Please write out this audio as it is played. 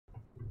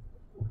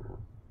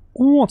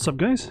What's up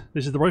guys,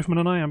 this is the Rifleman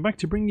and I am back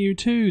to bring you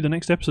to the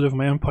next episode of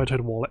my Empire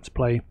Total War Let's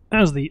Play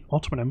as the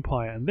Ottoman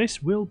Empire, and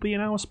this will be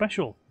an hour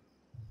special.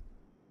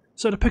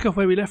 So to pick up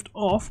where we left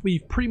off,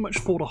 we've pretty much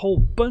fought a whole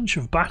bunch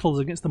of battles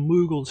against the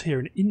Mughals here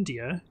in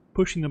India,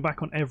 pushing them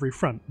back on every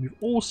front. We've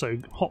also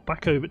hopped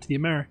back over to the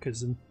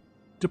Americas and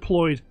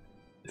deployed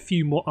a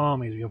few more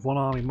armies. We have one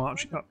army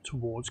marching up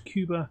towards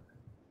Cuba,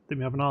 then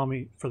we have an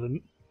army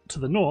to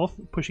the north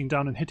pushing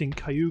down and hitting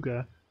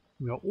Cayuga.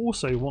 We are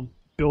also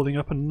building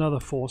up another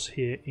force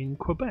here in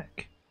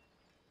Quebec.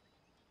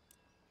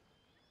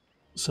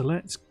 So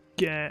let's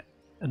get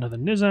another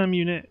Nizam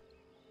unit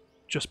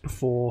just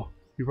before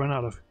we run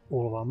out of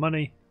all of our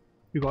money.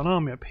 We've got an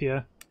army up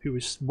here who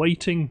is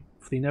waiting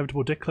for the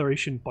inevitable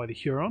declaration by the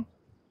Huron.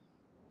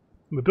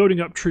 And we're building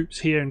up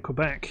troops here in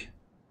Quebec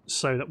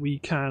so that we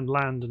can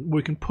land and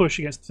we can push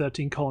against the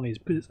 13 colonies,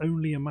 but it's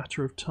only a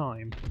matter of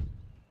time.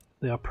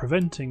 They are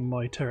preventing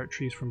my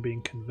territories from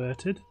being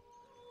converted,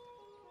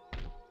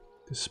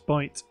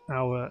 despite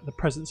the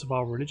presence of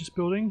our religious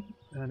building,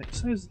 and it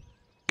says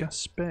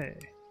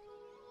Gaspé.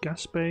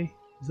 Gaspé,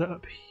 is that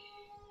up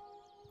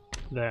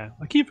there?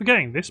 I keep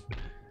forgetting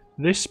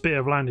this bit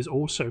of land is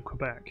also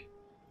Quebec.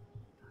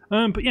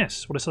 But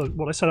yes, what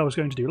I said I was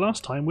going to do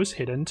last time was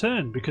hit and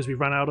turn because we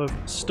ran out of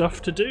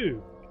stuff to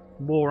do.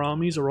 More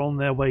armies are on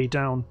their way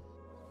down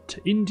to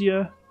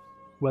India,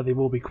 where they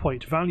will be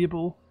quite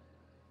valuable.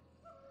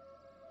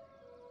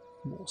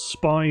 More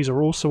spies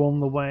are also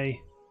on the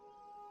way.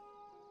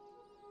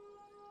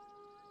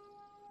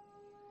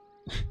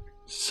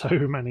 So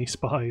many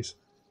spies.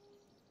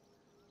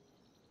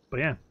 But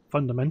yeah,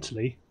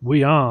 fundamentally,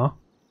 we are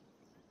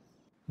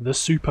the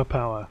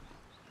superpower.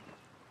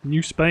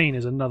 New Spain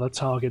is another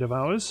target of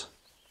ours.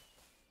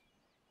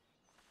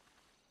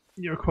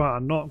 Iroquois are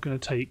not going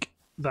to take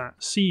that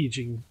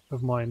sieging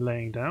of mine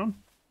laying down.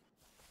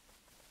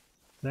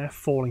 They're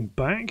falling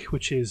back,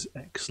 which is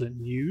excellent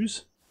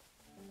news.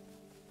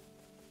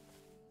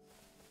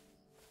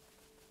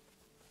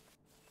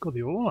 God,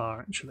 they all are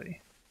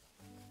actually.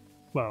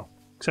 Well,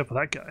 except for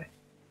that guy.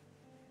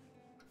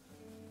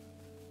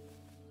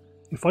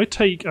 If I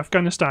take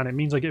Afghanistan, it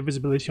means I get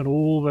visibility on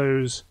all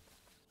those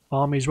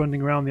armies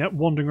wandering around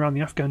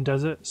the Afghan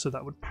desert, so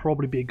that would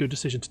probably be a good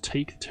decision to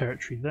take the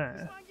territory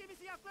there.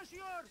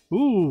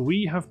 Ooh,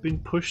 we have been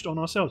pushed on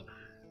ourselves.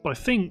 But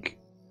I think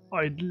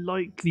I'd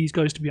like these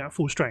guys to be at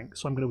full strength,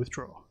 so I'm going to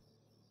withdraw.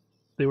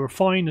 They were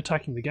fine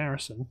attacking the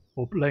garrison,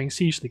 or laying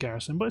siege to the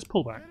garrison, but let's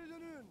pull back.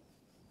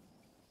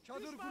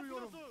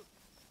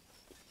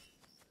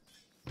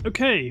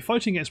 Okay,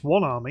 fighting against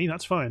one army,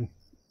 that's fine.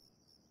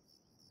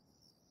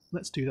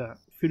 Let's do that.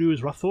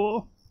 Firuz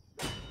Rathor.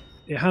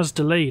 It has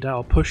delayed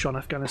our push on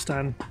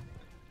Afghanistan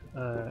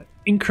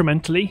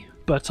incrementally,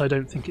 but I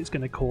don't think it's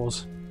going to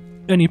cause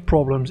any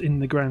problems in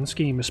the grand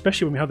scheme,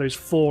 especially when we have those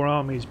 4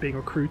 armies being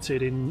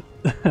recruited in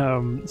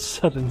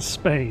southern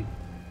Spain.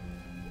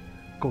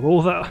 Got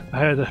all that. I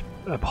had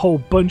a whole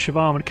bunch of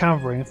armoured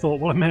cavalry and thought,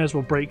 well, I may as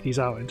well break these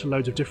out into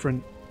loads of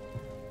different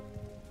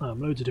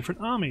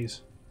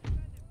armies.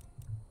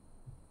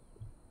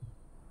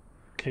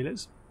 Okay,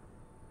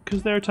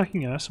 because they're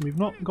attacking us and we've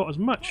not got as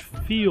much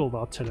field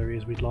artillery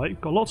as we'd like.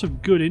 We've got lots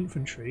of good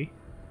infantry,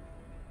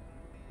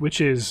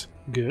 which is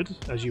good,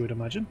 as you would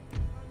imagine.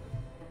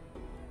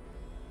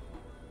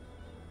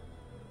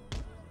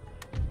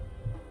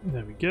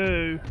 There we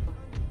go.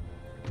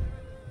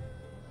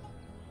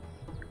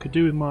 Could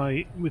do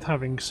with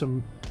having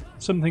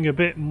something a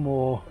bit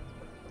more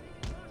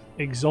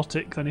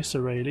exotic than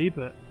Israeli,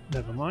 but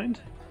never mind.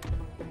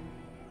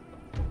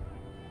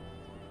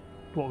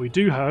 What we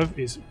do have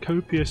is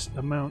copious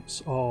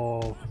amounts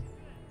of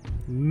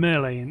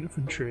melee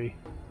infantry.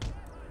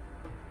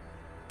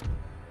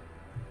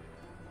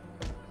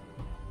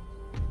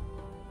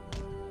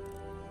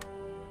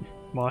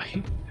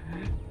 My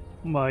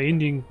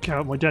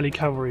Delhi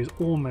cavalry is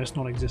almost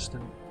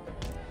non-existent.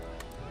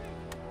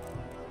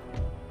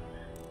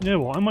 You know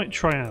what? I might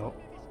try out.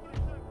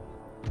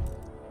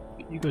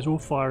 You guys all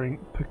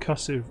firing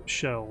percussive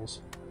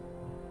shells.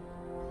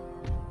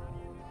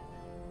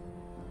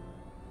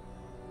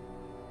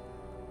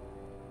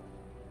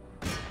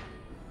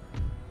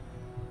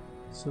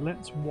 So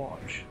let's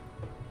watch.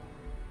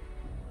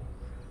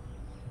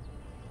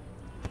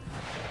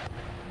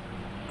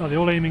 Oh, they're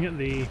all aiming at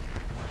the...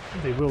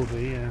 They will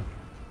be, yeah.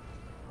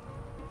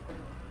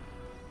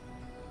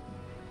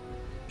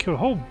 Killed a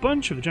whole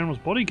bunch of the general's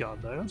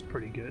bodyguard though, that's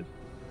pretty good.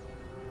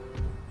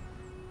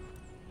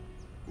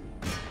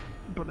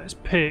 But let's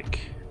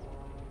pick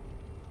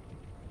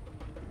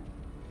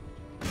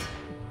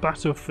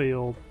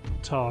battlefield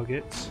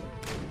targets.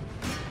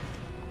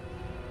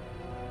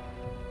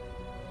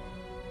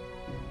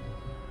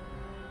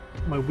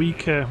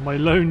 My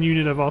lone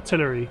unit of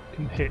artillery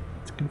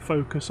can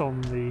focus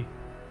on the...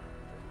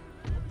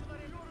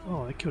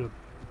 Oh, I killed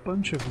a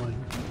bunch of my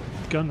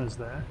gunners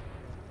there.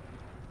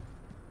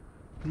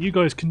 You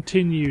guys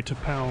continue to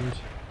pound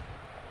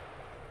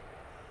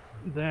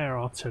their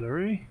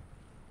artillery.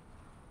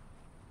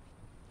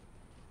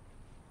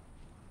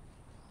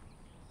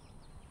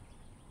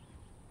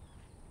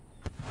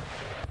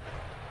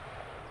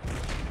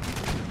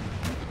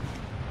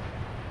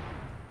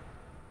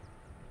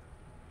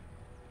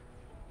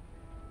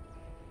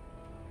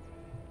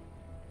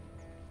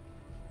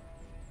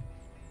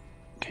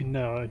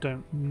 No, I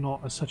don't.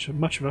 Not as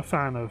much of a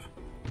fan of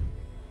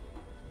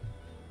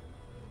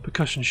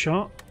percussion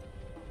shot,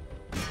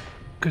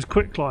 because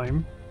quick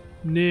climb,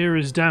 near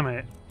as damn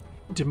it,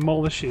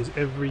 demolishes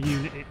every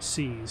unit it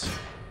sees.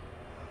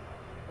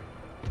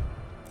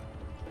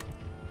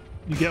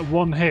 You get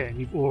one hit and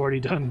you've already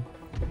done,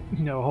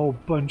 you know, a whole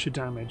bunch of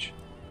damage.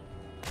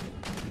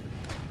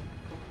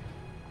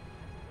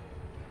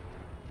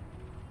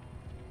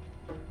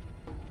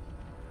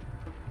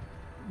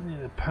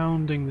 Yeah,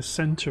 pounding the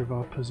centre of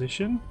our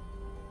position.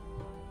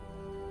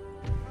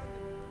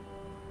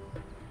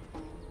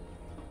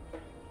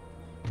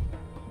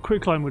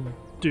 Quick climb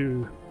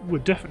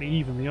would definitely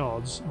even the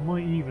odds. I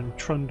might even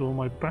trundle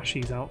my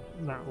bashies out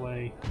that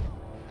way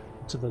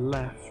to the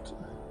left,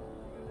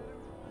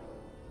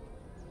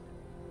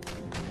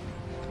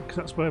 because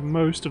that's where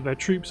most of their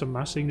troops are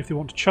massing. If they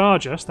want to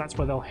charge us, that's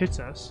where they'll hit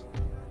us.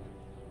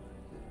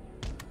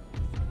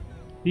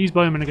 These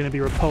bowmen are going to be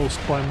repulsed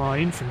by my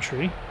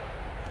infantry.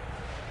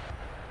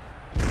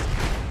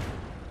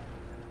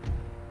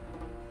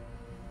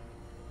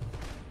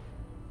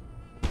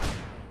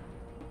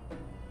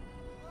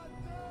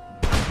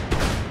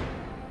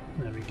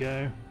 There we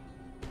go.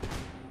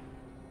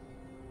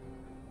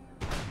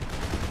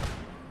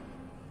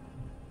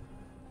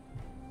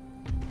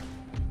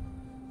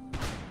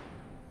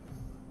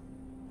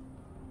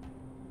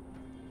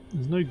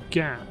 There's no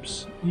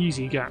gaps,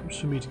 easy gaps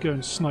for me to go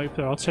and snipe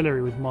their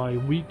artillery with my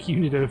weak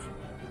unit of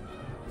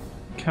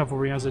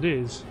cavalry as it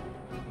is.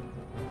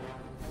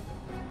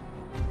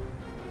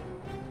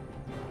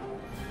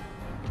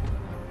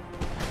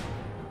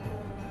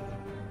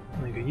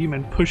 There you go, you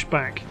men push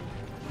back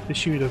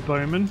this unit of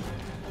bowmen.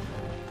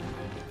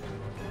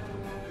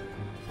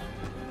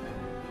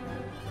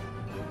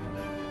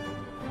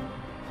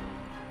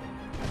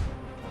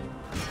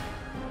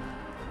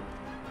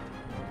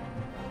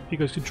 If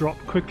you guys could drop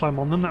quick climb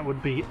on them, that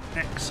would be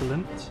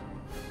excellent.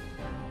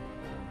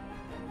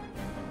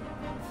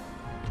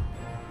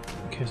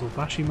 Okay, so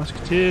Bashi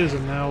Musketeers are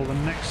now the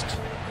next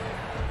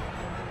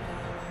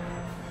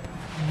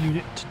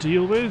unit to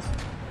deal with.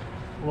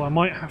 Well, I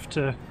might have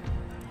to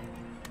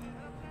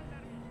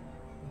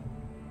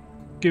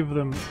give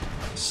them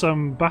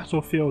some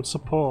battlefield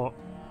support,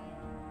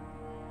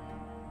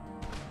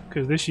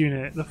 because this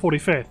unit, the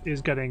 45th,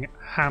 is getting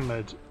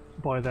hammered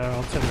by their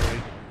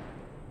artillery.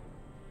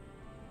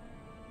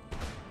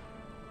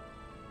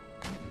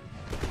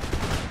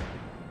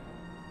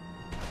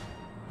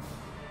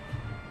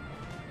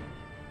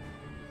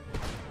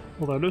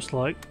 Although it looks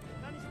like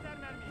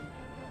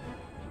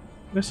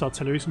this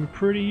artillery is going to be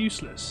pretty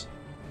useless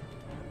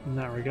in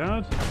that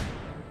regard.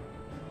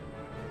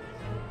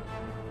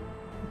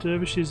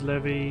 Dervishes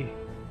levy.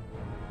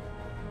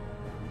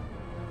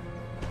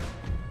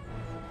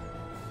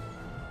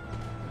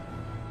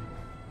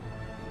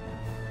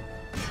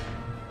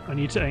 I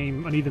need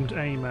them to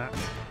aim at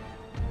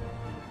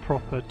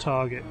proper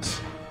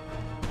targets.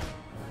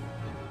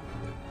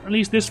 At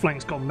least this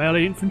flank's got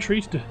melee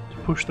infantry to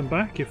push them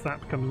back if that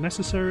becomes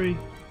necessary.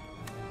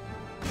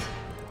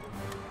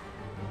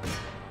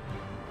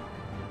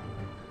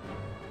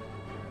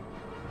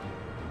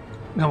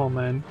 Come on,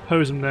 man,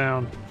 hose them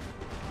down.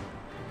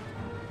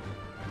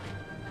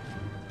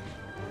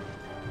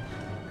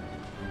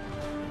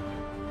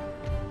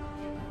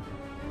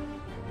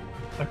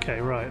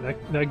 Okay,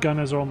 right, their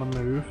gunners are on the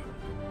move.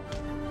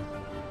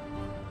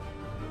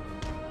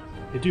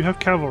 They do have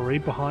cavalry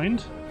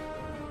behind.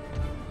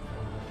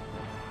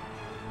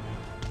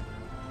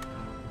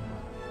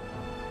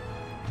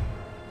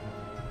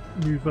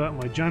 Move out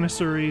my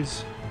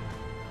Janissaries.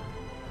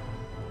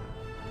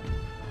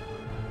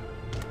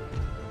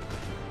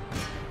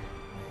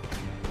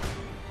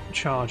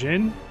 Charge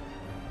in.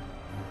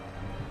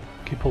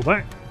 Okay, pull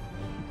back.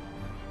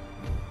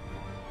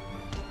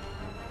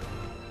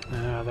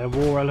 Ah, they're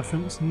war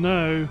elephants.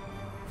 No.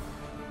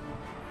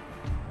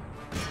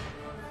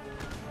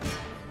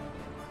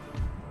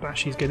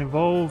 Bashis get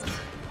involved.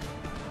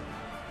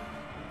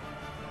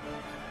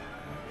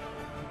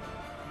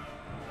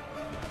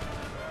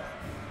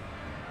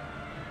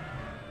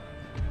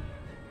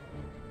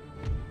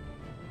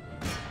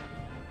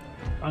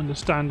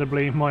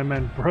 Understandably, my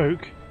men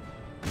broke.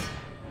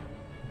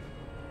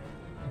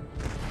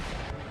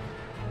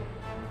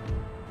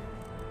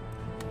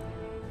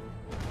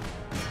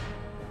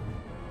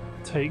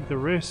 Take the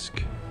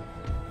risk.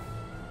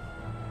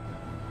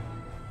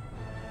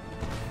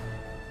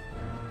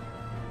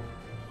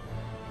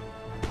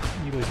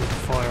 You guys have to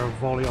fire a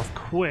volley off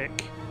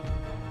quick.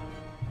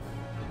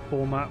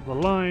 Format the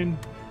line.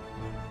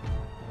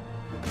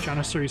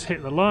 Janissaries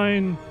hit the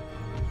line.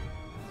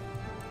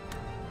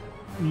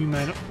 You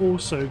men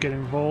also get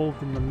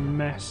involved in the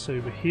mess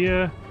over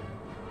here.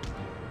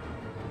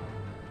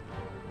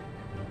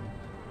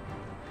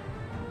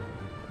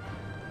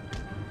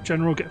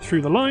 General, get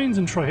through the lines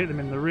and try hit them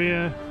in the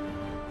rear.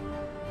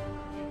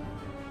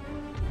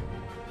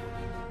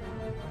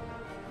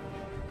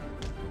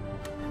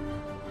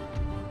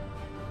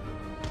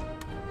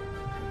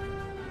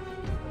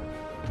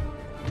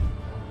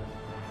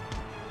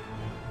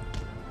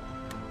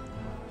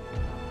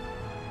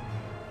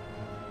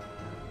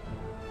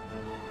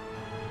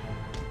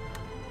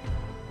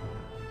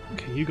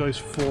 Okay, you guys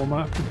form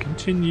up and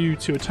continue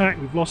to attack.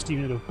 We've lost a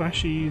unit of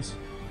Bashis.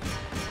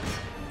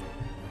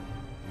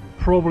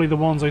 Probably the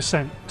ones I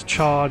sent to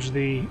charge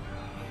the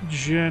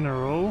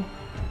general.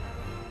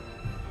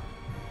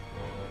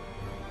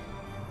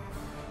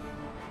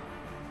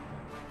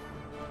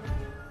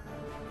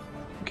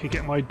 Okay,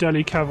 get my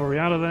Delhi cavalry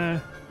out of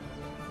there.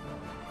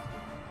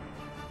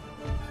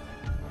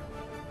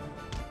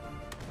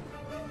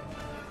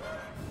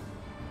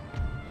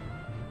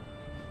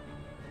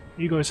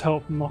 You guys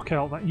help knock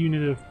out that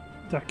unit of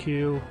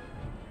Dakil.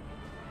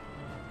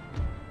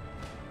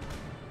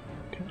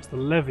 Okay, that's the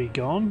levy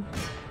gone.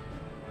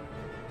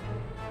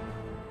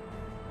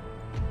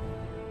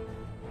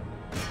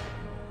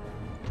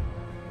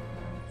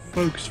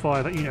 Focus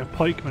fire that unit of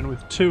pikemen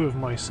with 2 of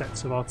my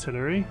sets of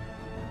artillery.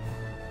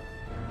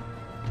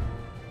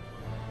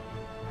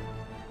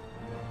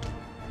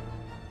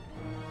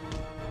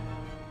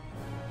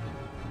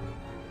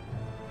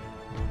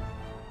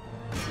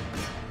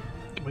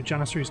 Get my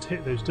Janissaries to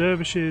hit those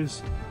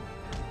dervishes.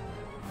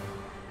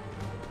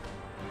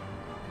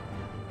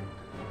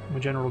 My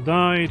general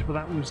died, but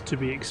that was to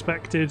be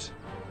expected.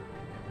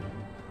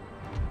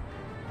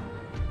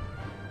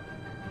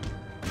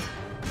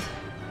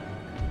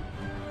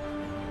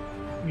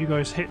 You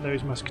guys hit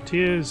those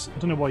musketeers. I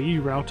don't know why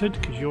you routed,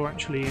 because you're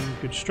actually in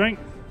good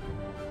strength.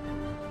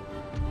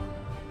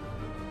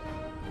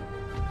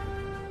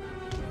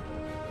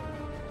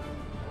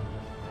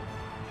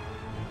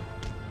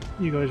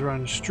 You guys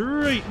ran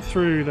straight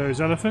through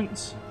those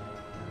elephants.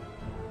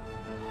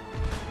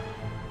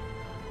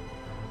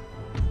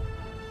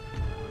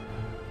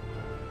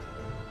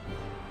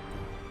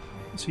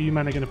 So you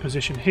men are going to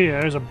position here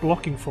as a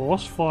blocking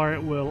force. Fire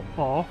at will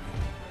off.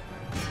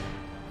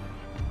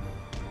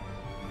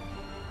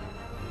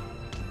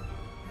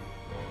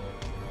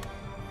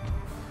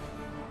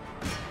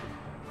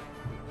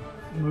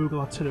 Mughal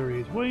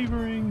artillery is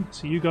wavering,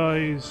 so you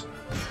guys...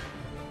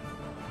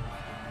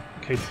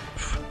 Okay,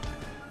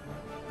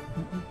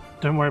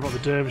 don't worry about the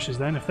dervishes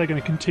then, if they're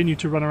going to continue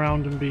to run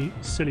around and be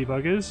silly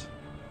buggers.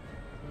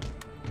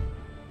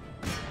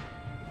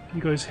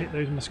 You guys hit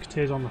those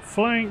musketeers on the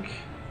flank.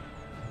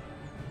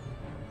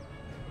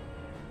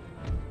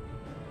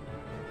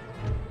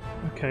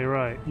 Okay,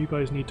 right, you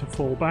guys need to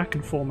fall back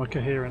and form a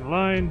coherent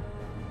line.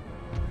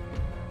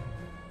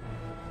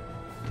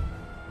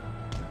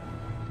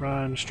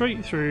 Run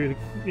straight through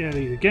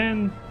these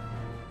again.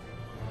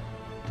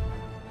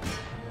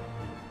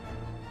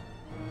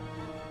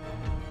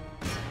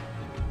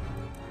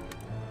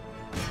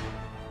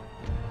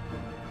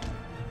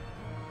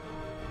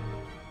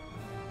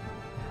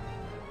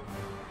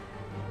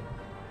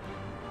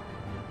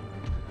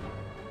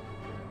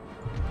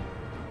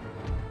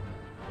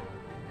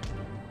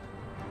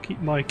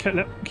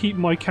 Keep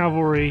my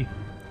cavalry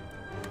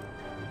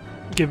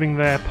giving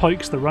their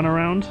pikes the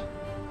runaround.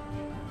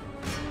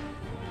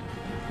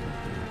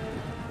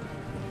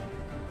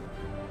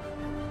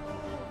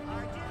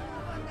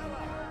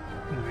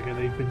 There we go,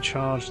 they've been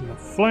charged in the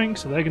flank,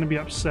 so they're going to be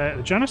upset.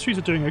 The Janissaries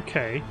are doing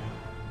okay.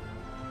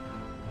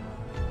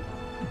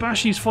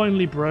 Bashi's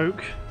finally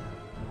broke.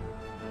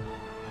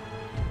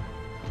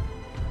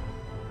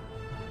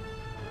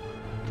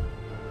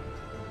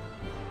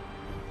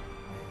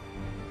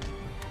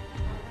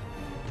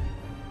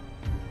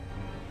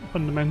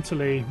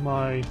 Fundamentally,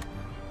 my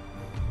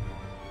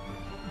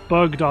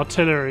bugged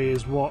artillery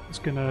is what's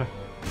going to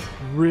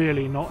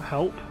really not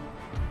help.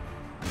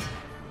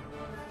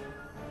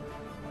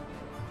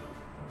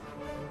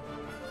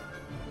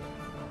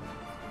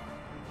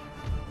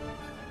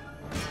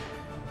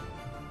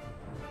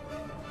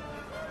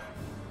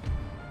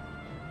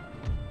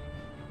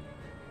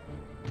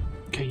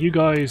 Okay, you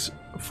guys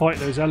fight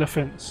those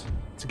elephants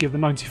to give the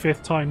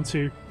 95th time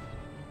to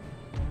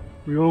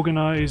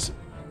reorganize.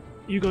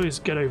 You guys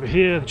get over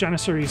here. The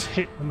Janissaries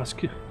hit the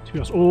musketeers. To be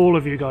honest, all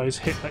of you guys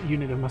hit that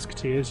unit of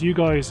musketeers. You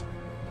guys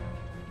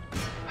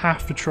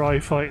have to try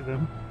fight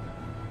them.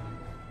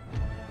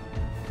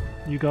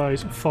 You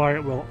guys fire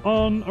at will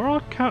on.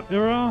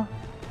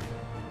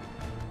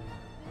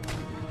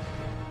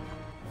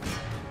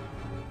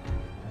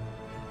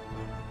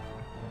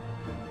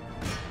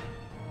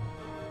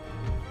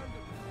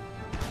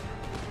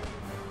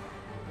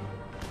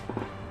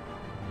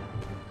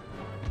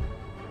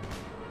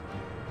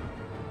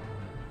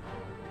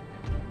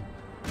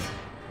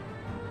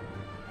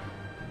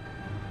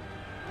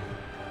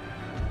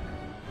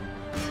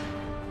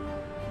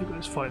 You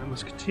guys fight the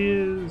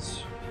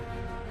musketeers.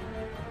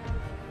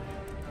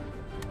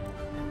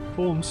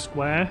 Form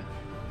square.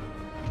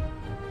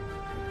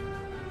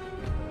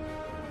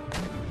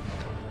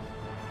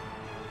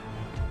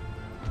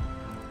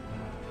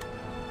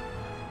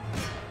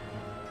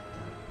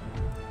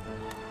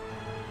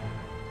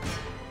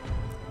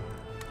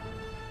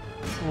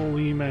 All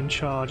you men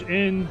charge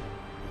in.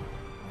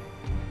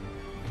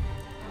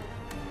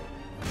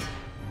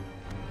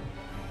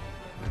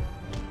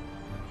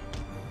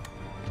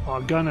 Our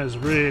gunners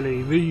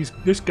really,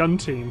 this gun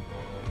team.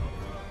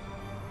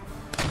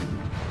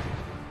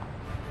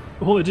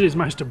 All they did is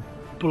manage to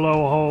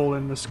blow a hole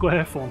in the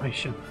square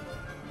formation.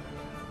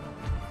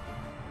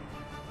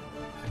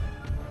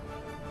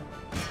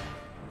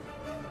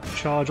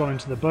 Charge on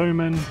into the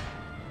bowmen.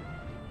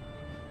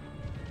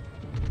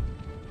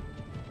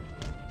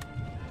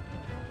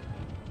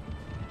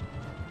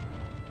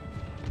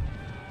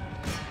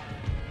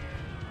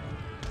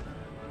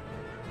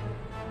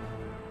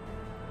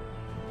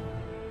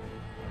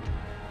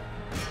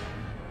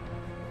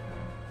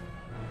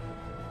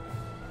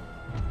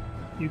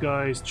 You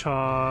guys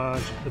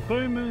charge the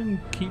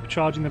bowman, keep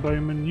charging the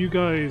bowman. You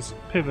guys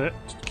pivot,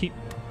 keep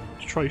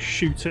to try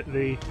shoot at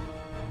the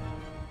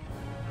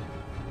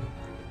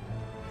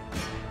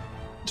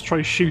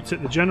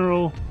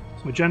general.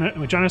 So my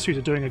Janissaries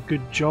are doing a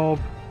good job,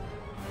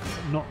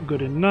 but not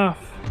good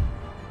enough.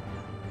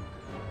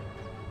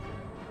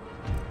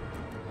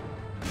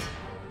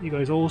 You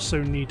guys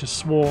also need to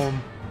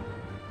swarm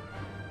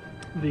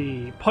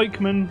the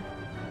pikemen.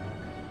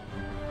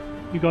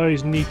 You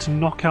guys need to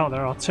knock out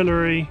their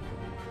artillery.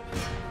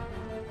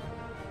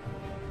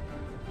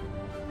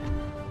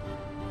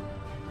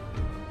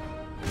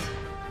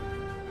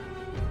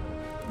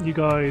 You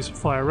guys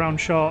fire round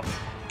shot,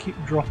 keep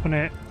dropping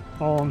it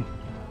on.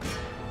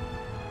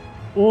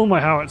 All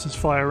my howitzers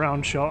fire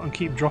round shot and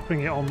keep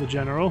dropping it on the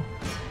general.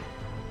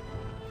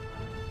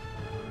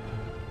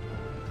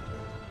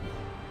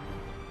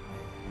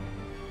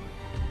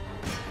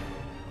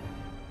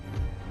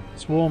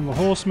 Swarm the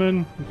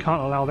horsemen. We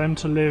can't allow them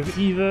to live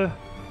either.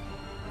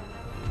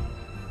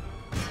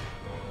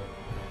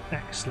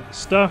 Excellent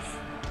stuff.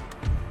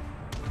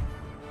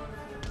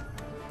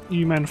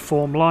 You men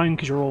form line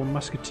because you're all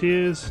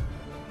musketeers.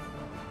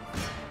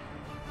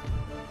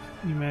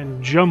 You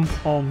men jump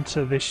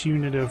onto this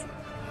unit of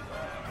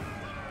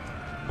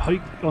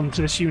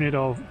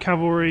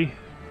cavalry.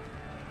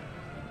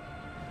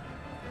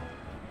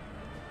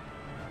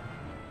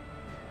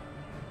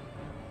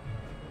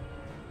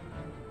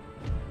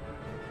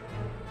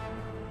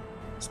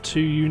 It's 2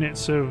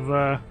 units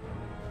of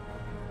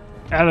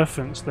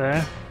elephants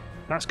there.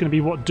 That's going to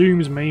be what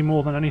dooms me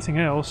more than anything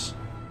else.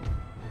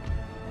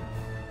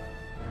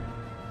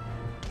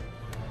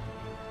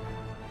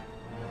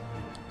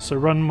 So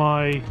run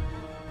my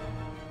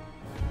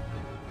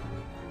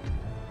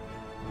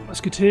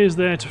musketeers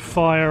there to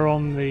fire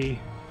on the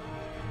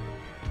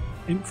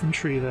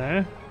infantry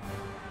there.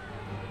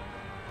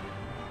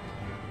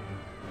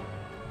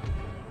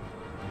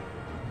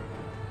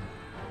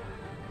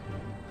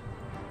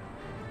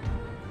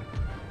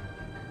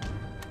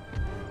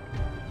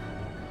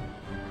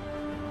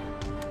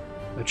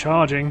 They're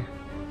charging.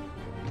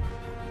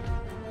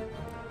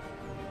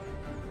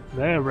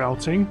 They're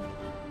routing.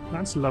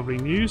 That's lovely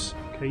news.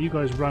 Okay, you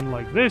guys run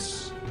like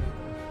this.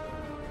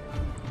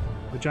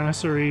 The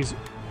Janissaries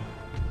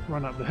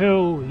run up the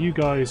hill. You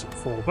guys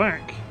fall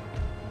back.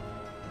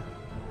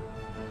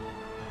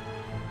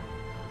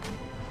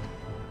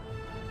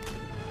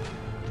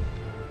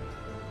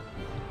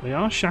 They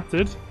are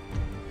shattered.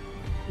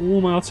 All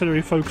my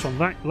artillery focus on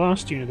that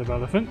last unit of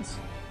elephants.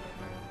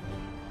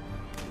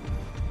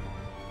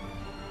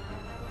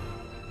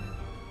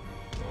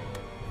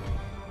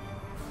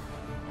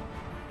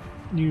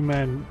 You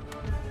men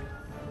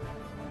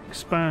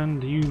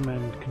expand, you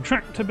men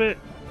contract a bit.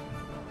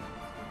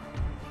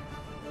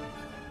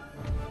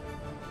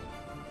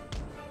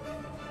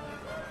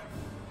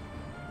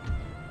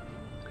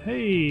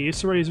 Hey,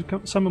 some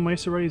of my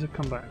Issarays have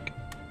come back.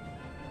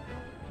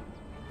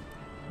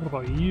 What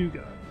about you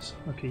guys?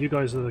 Okay, you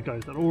guys are the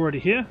guys that are already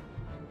here.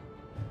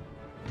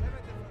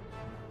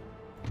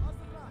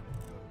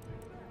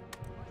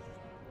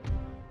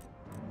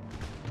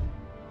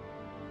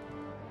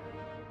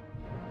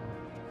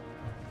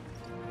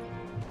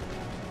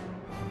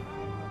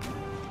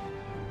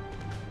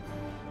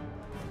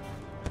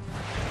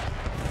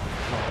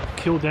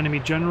 Killed enemy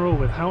general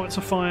with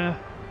howitzer fire.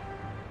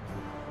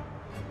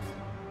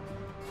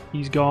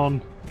 He's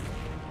gone.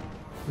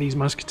 These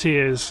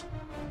musketeers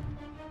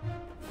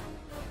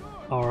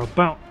are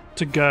about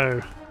to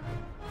go.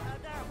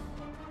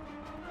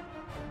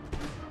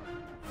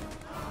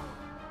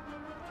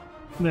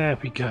 There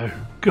we go.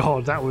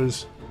 God, that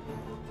was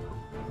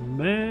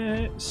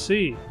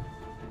messy.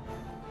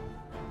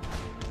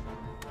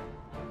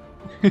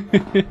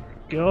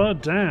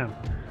 God damn.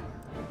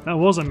 That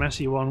was a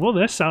messy one. Well,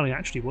 their sally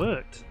actually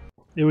worked.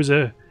 It was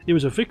a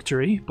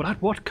victory, but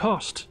at what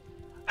cost?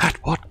 At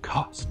what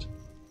cost?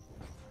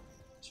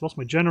 So lost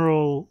my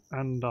general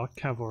and our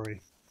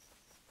cavalry.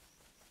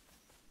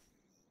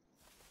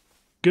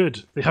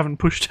 Good. They haven't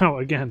pushed out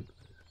again.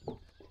 Because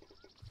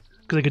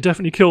they could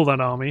definitely kill that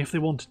army if they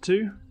wanted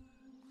to.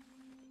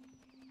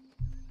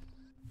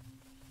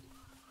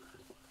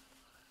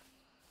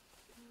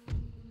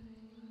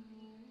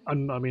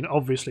 And I mean,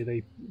 obviously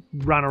they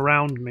ran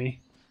around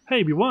me.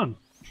 Hey, we won!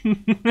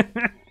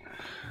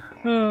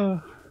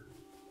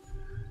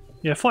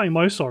 Yeah, fighting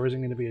Mysore isn't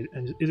going to be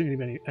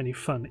any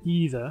fun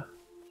either.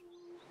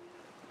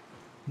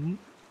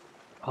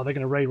 Are they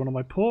going to raid one of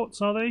my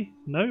ports? Are they?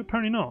 No,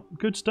 apparently not.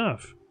 Good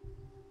stuff.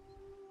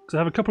 Because I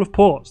have a couple of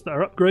ports that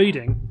are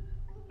upgrading,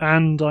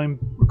 and I'm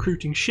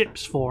recruiting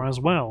ships for as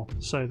well,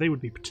 so they would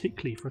be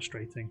particularly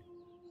frustrating.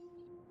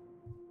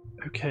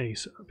 Okay,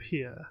 so up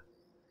here,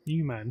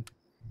 you men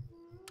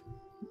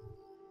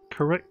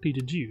correctly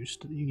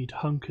deduced that you need to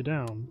hunker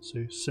down.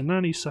 So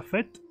Senani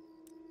Safet.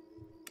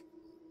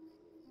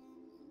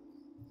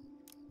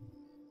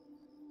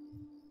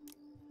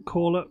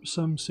 Call up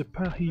some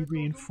Sipahi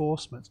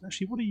reinforcements.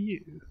 Actually, what are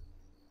you?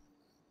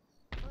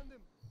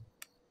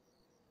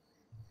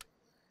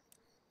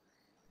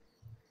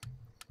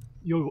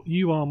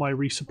 You are my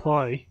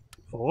resupply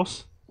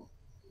force.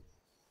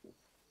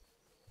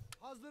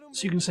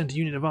 So you can send a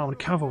unit of armoured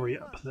cavalry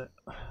up there.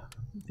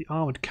 The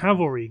armoured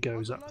cavalry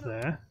goes up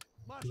there.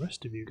 The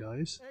rest of you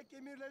guys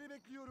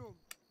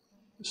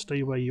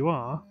stay where you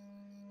are.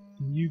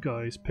 And you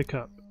guys pick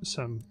up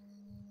some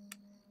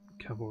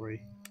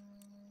cavalry.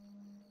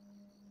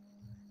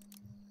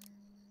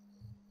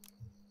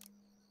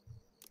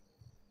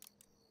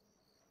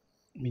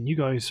 I mean, you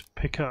guys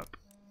pick up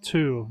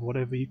 2 of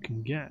whatever you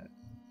can get.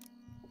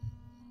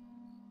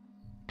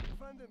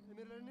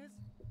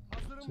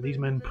 So these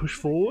men push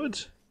forward.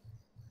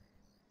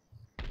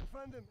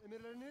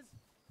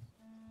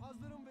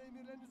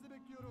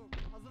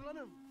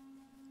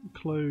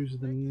 Close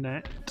the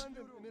net.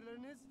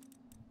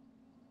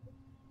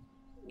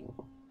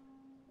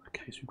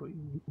 Okay, so we've got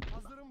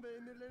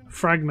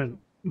Fragment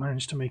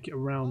managed to make it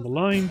around the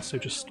line, so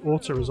just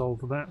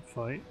auto-resolve that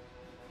fight.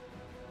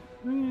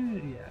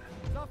 Yeah.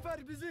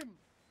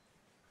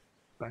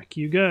 Back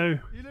you go.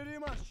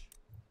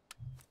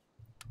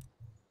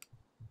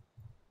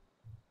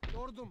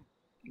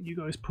 You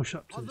guys push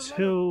up to this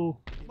hill.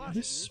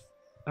 This...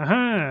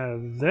 Aha!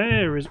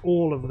 There is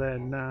all of their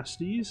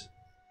nasties.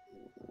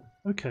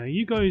 Okay,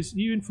 you guys,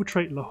 you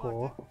infiltrate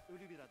Lahore.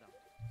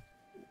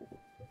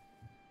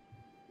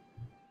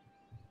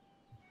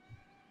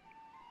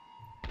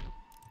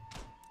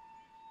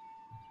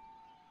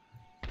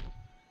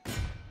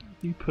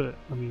 You put...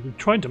 I mean, we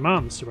tried to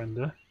demand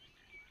surrender.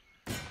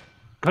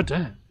 God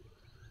damn.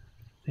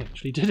 They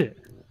actually did it.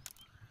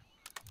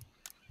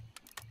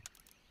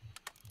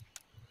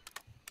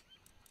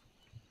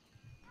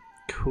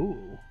 Cool.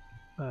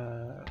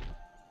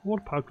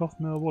 Water power cloth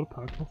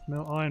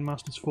mill, Iron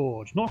Master's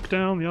Forge. Knock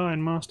down the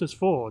Iron Master's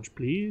Forge,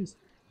 please.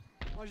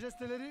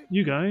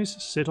 You guys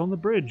sit on the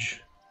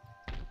bridge.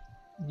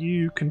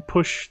 You can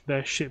push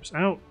their ships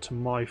out to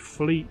my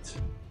fleet.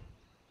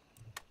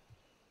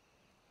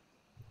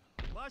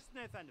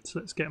 So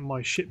let's get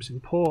my ships in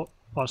port.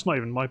 Oh, it's not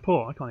even my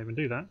port. I can't even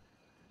do that.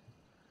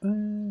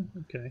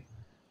 Okay.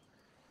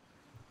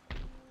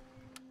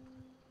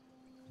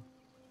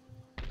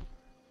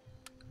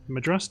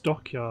 Madras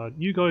Dockyard.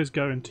 You guys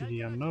go into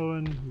the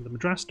unknown. The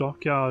Madras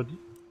Dockyard.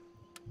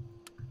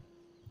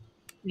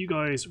 You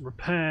guys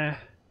repair.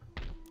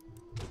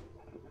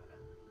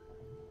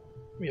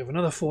 We have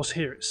another force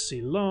here at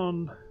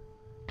Ceylon.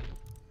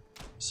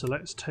 So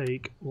let's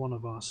take one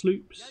of our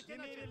sloops.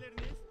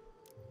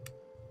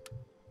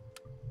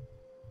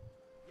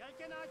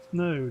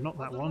 No, not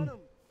that one.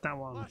 That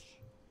one.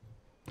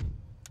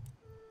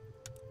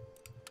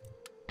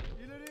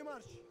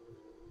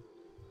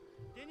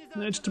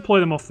 No, just deploy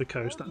them off the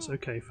coast, that's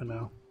okay for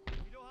now.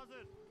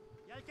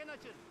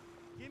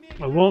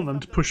 I want them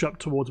to push up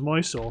towards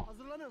Mysore,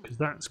 because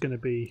that's going to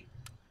be...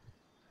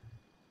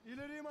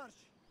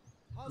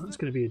 That's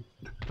going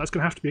to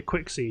have to be a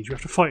quick siege. We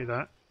have to fight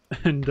that,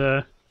 and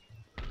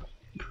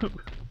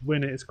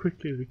win it as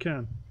quickly as we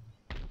can.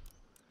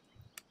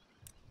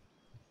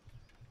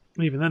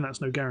 Even then, that's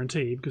no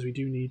guarantee, because we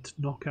do need to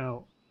knock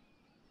out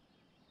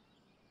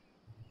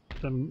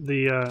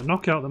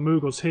knock out the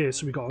Mughals here,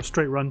 so we got a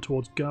straight run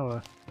towards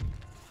Goa.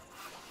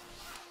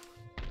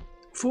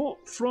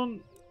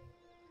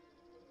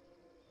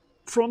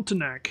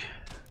 Frontenac.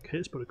 Okay,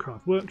 let's put a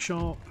craft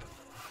workshop.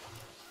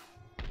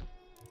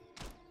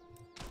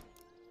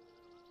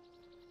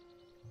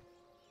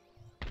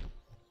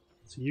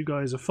 So you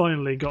guys have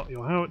finally got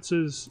your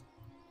howitzers.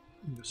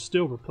 You're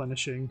still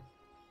replenishing.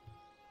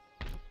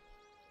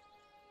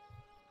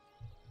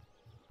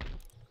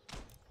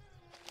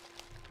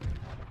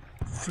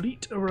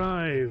 Fleet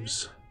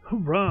arrives!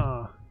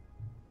 Hurrah!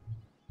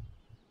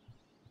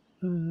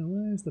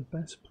 Where's the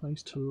best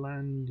place to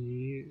land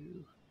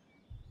you?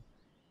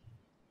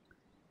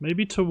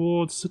 Maybe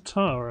towards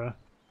Satara.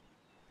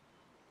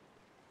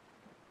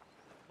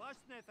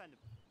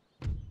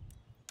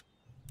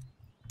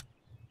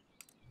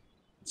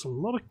 It's a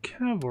lot of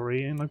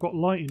cavalry and I've got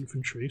light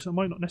infantry, so it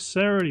might not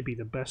necessarily be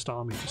the best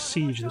army to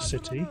siege the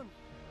city.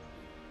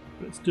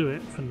 But let's do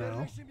it for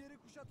now.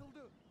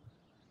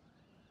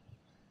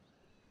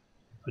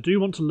 I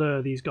do want to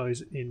lure these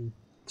guys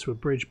into a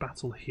bridge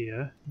battle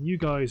here. You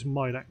guys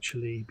might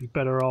actually be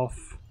better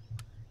off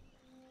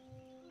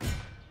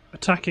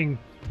attacking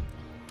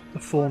the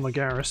former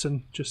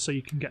garrison just so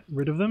you can get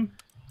rid of them.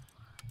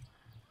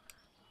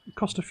 It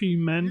cost a few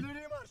men.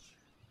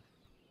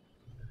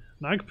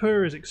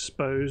 Nagpur is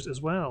exposed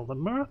as well. The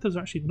Marathas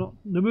are actually not...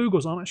 The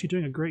Mughals aren't actually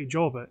doing a great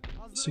job at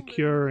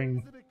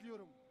securing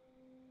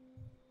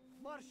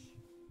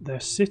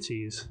their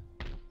cities.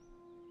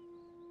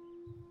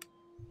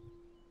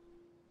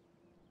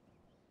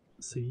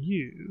 So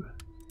you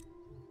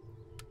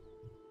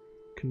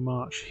can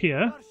march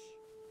here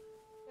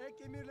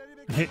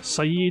and hit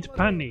Saeed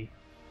Pani.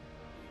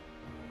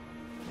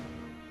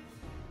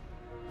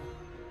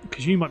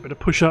 Because you might be able to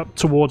push up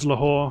towards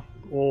Lahore,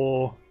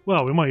 or,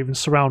 well, we might even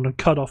surround and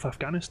cut off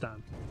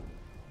Afghanistan.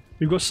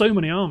 We've got so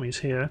many armies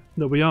here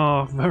that we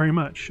are very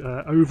much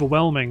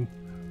overwhelming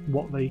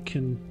what they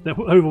can. They're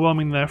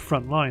overwhelming their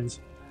front lines,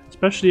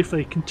 especially if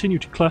they continue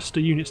to cluster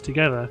units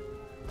together.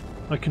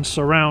 I can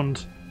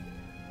surround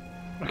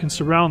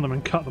them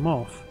and cut them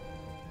off.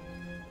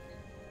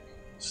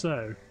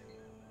 So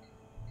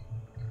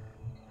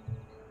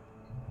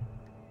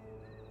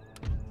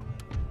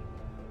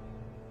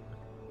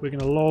we're going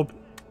to lob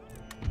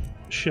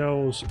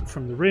shells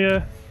from the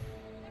rear.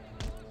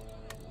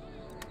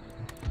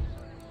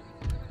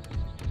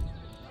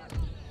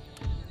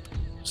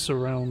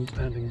 Surround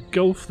and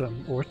engulf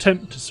them, or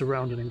attempt to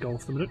surround and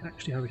engulf them. I don't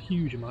actually have a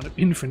huge amount of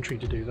infantry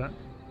to do that.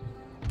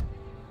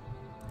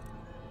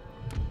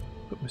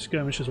 Put my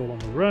skirmishers all on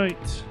the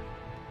right.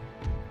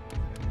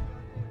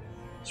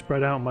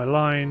 Spread out my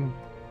line,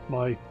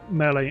 my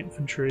melee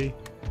infantry.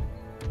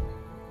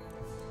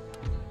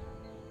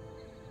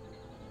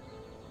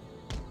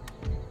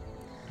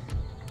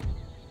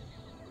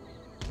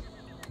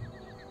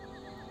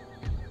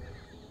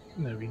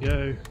 There we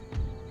go.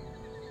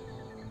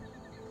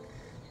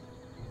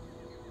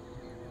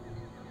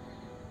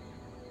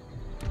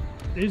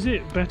 Is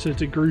it better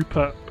to group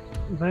up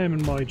them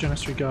and my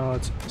Janissary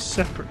Guards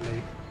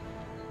separately?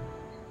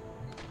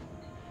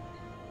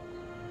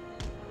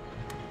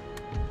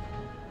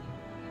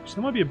 So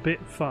that might be a bit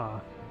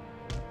far.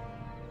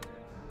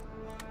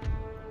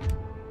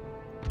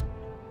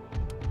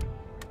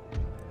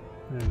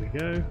 There we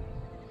go.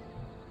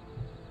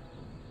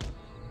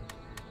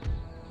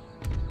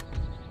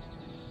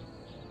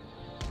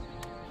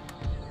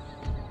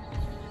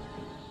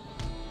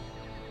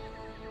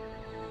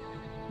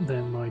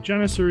 Then my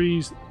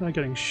Janissaries, they're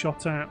getting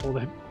shot at,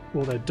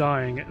 or they're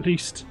dying at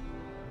least.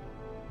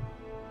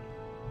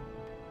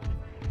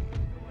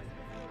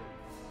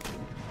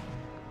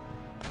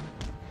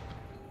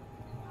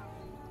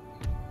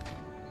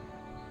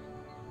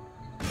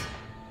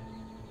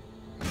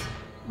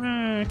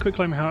 Quick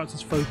Climbing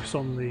Howitzers focus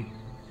on the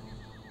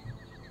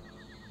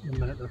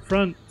men at the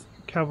front.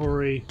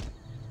 Cavalry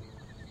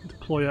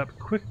deploy up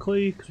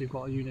quickly because we've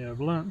got a unit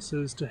of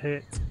Lancers to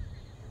hit.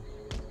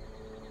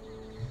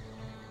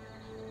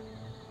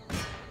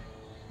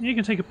 You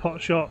can take a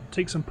pot shot,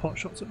 take some pot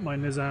shots at my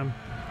Nizam.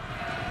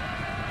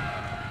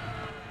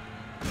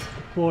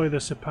 Deploy the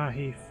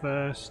Sipahi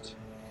first.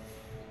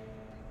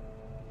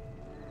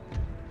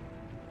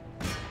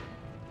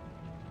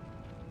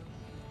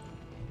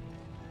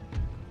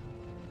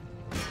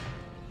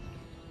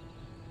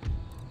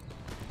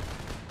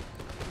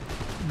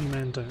 New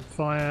men don't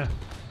fire.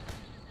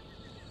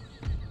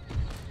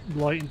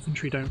 Light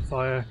infantry don't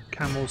fire.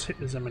 Camels hit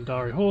the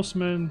Zemindari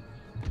horsemen.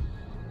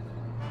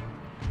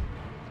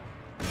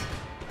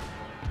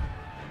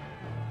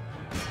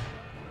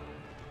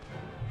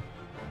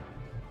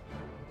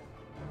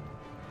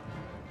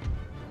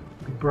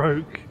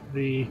 Broke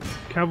the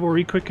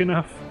cavalry quick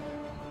enough.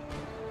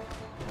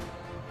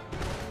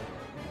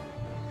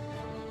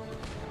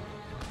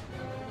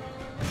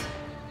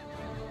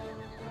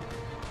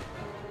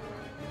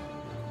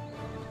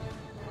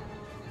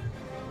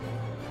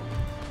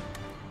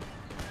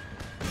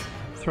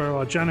 Throw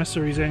our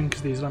Janissaries in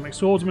because the Islamic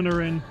swordsmen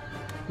are in.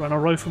 Run our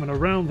riflemen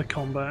around the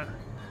combat.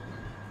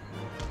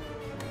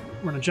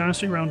 Run a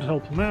Janissary round to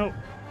help them out.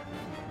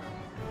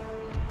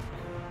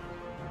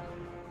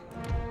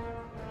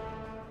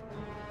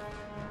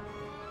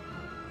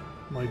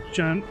 My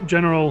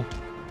general,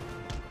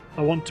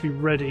 I want to be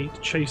ready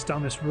to chase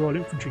down this Royal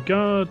Infantry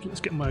Guard.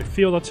 Let's get my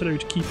field artillery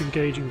to keep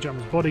engaging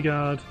Jam's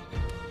bodyguard.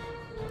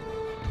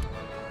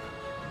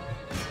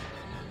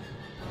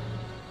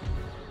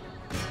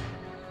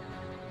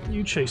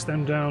 You chase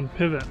them down,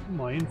 pivot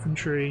my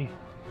infantry.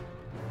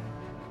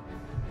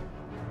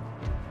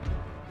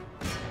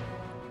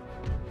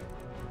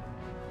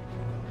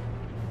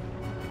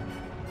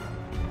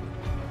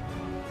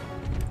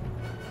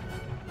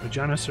 The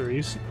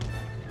Janissaries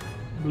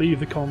leave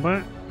the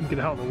combat and get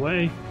out of the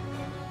way.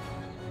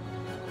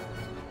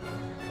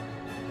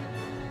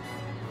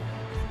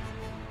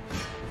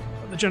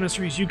 The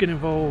Janissaries, you get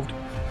involved.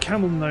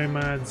 Camel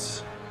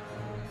nomads,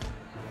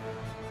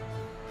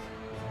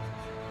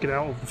 get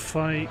out of the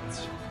fight.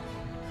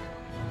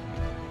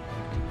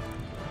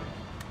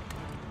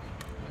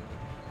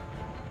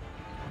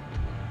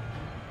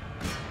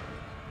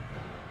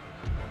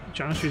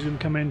 Janissaries going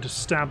to come in to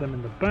stab them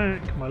in the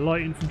back. My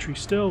light infantry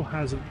still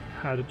hasn't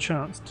had a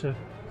chance to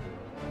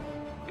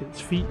get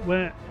its feet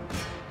wet.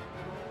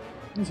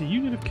 There's a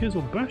unit of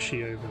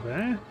Kizilbashi over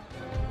there.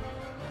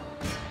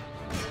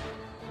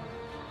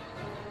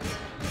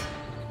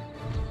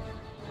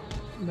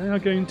 They are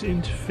going to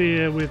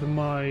interfere with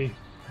my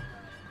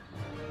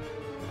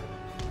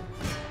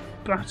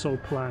battle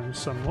plan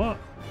somewhat.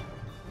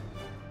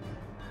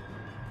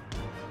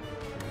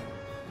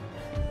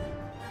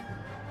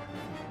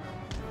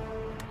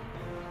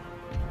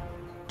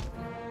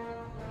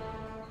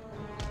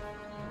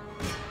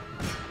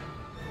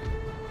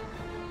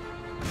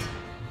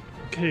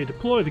 Okay,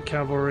 deploy the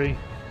cavalry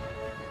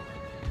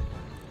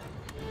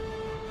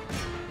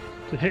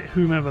to hit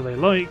whomever they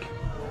like.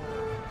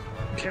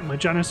 Get my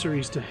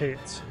Janissaries to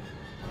hit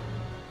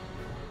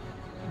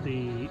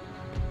the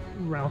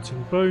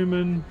routing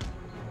bowmen.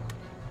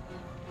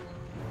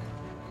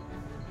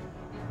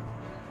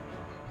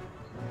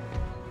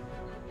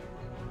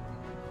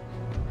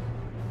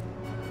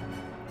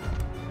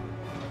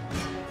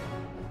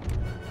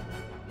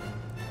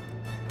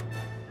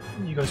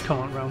 You guys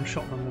can't round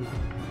shot them.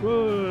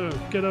 Whoa!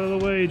 Get out of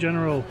the way,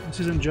 General.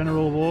 This isn't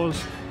General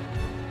Wars.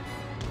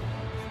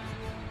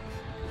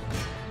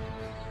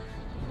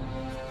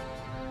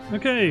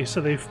 Okay,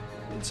 so they've,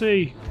 it's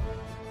a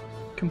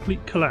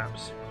complete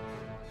collapse,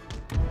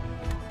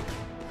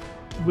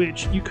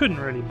 which you couldn't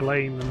really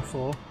blame them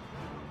for.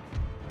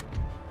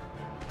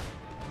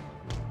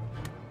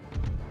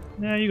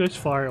 Yeah, you guys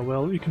fire at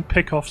will. You can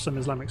pick off some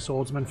Islamic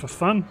swordsmen for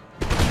fun.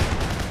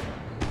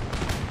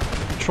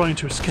 Trying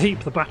to escape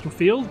the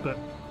battlefield, but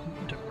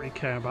I don't really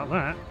care about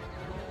that.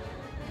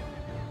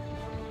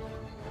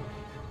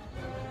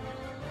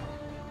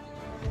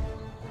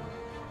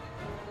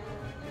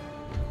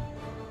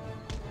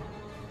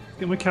 Let's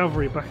get my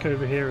cavalry back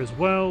over here as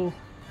well.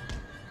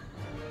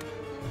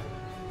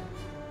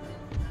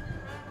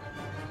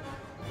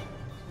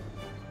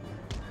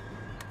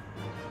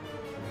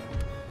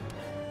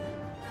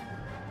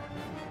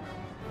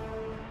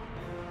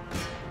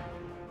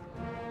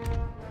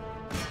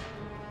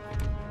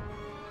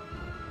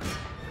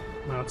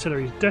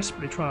 Artillery is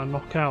desperately trying to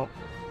knock out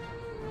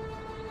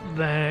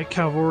their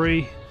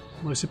cavalry.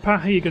 My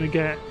Sipahi are going to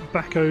get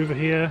back over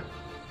here.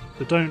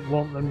 I don't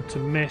want them to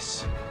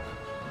miss.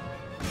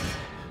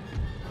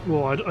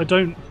 Well, I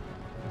don't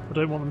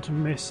want them to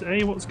miss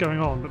A, what's going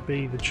on, but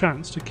B, the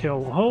chance to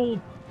kill a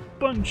whole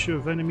bunch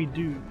of enemy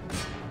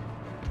dudes.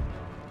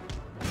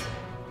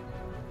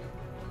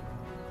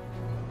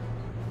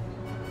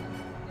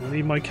 I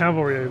need my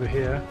cavalry over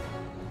here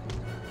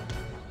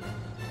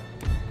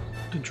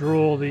to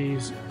draw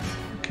these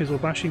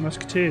Qizilbashi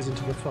musketeers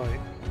into the fight.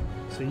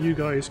 So you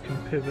guys can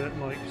pivot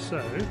like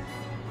so.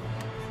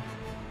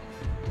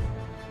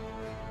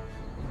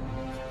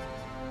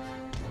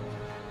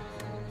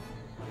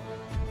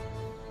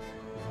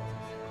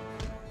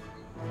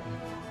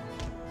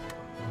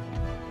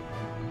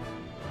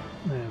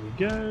 There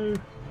we go.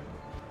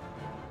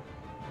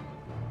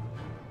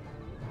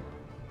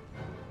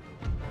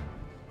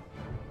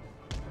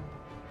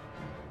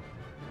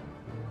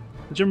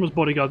 The General's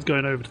bodyguard's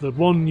going over to the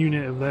one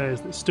unit of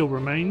theirs that still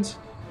remains.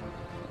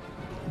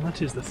 And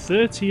that is the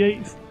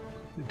 38th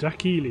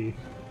Dakili.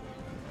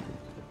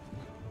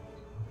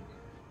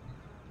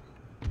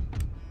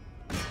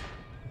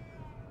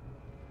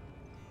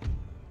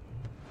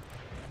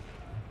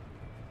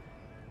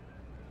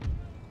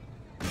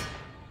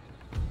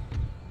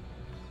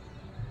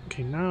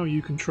 Okay, now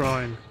you can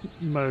try and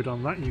mode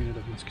on that unit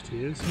of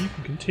musketeers. You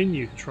can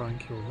continue to try and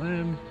kill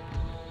them.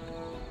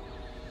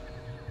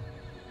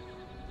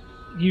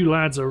 You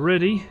lads are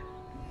ready.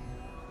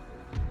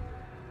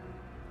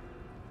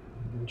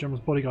 The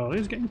General's bodyguard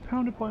is getting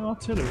pounded by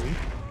artillery.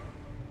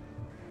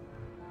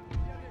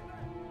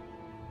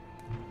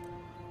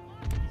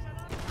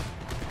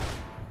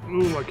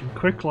 Ooh, I can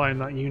quicklime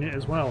that unit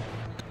as well.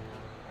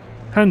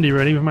 Handy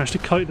really, we've managed to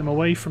kite them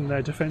away from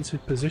their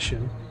defensive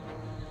position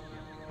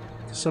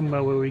to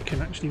somewhere where we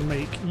can actually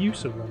make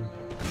use of them.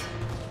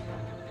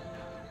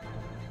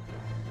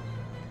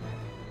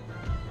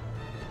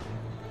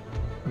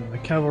 And the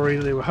cavalry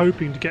that they were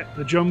hoping to get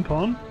the jump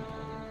on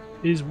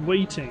is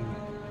waiting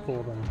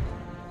for them.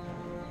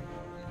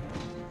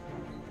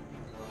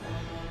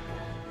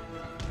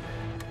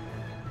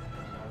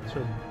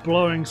 So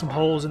blowing some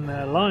holes in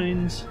their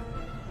lines.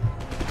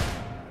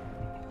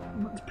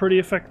 That's pretty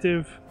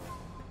effective.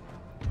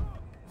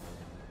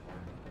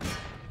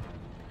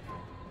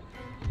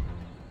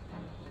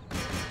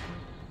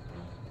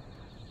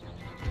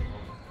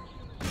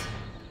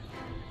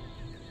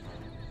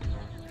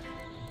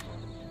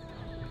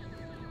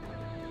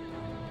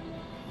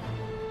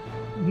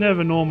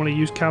 Never normally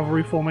use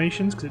cavalry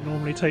formations because it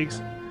normally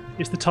takes,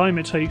 it's the time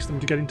it takes them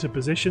to get into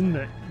position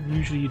that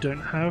usually you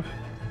don't have.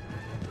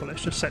 But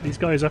let's just set these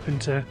guys up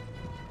into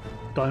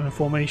diamond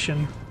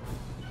formation.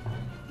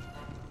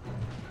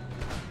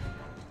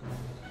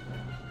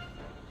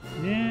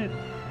 Yeah,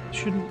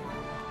 shouldn't,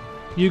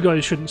 you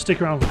guys shouldn't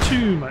stick around for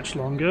too much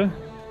longer.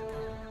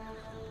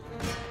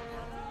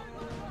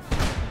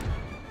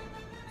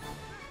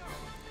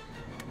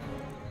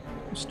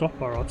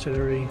 Stop our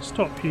artillery,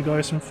 stop you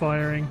guys from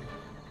firing.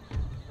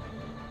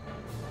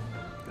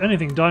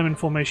 Anything diamond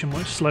formation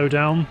might slow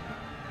down,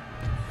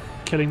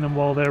 killing them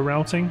while they're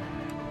routing.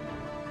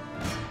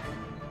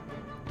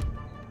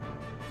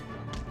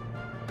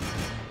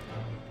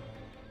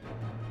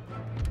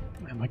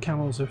 And my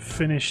camels have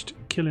finished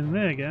killing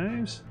their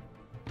guys.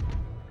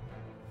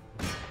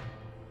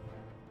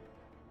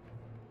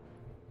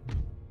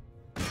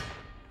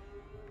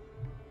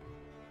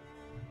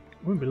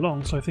 Won't be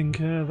long, so I think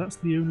that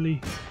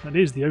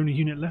is the only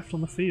unit left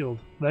on the field.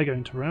 They're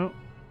going to rout.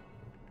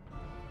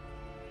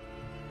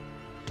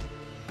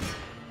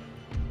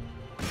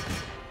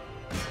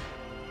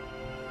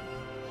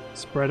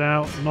 Spread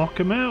out, knock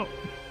them out.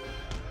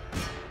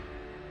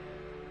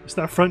 It's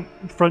that front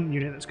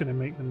unit that's going to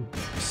make them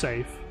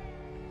safe.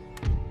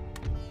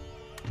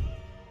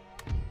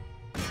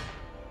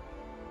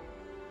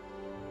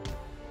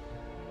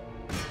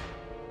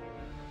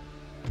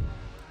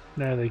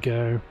 There they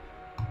go.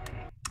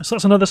 So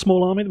that's another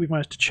small army that we've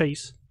managed to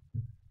chase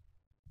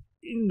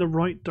in the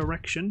right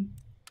direction.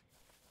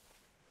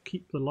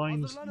 Keep the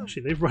lines.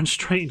 Actually, they've run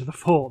straight into the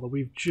fort that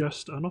we've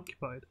just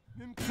unoccupied.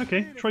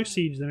 Okay, try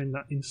siege them in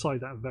inside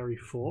that very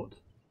fort.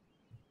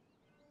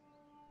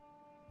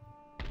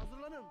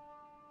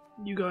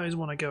 You guys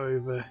want to go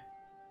over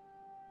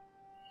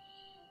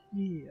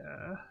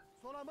here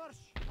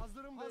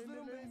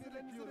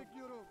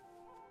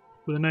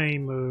with the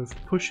aim of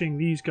pushing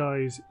these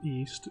guys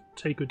east,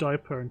 take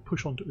Udaipur and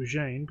push on to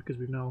Ujjain, because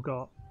we've now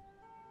got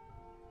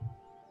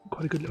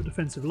quite a good little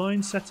defensive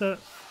line set up.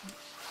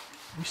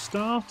 We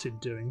started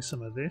doing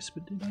some of this,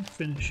 but did I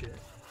finish it?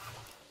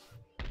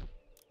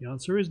 The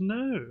answer is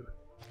no.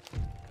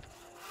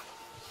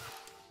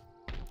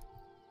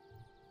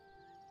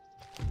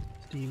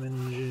 Steam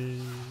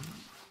engine,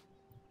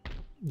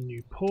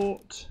 new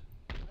port.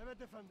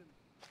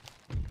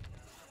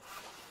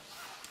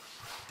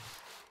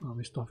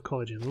 Army Staff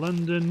College in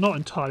London, not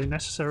entirely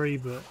necessary,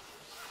 but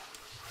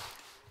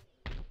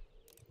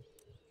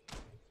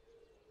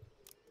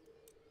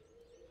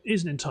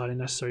isn't entirely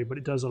necessary, but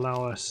it does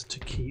allow us to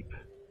keep,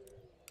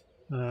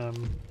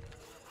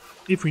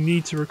 if we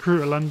need to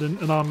recruit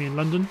an army in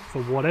London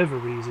for whatever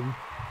reason,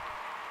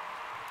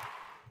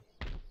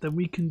 then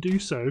we can do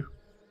so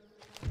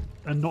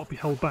and not be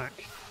held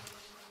back.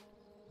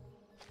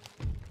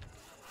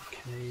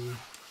 Okay.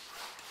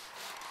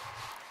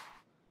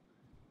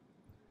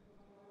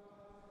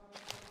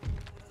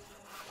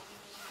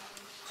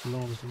 So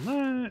long as done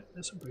that,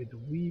 let's upgrade the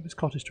weaver's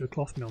cottage to a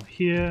cloth mill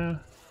here.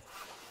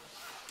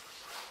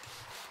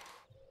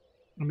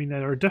 I mean,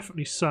 there are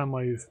definitely some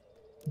I've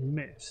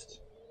missed.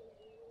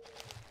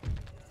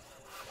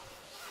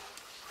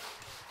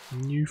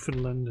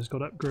 Newfoundland has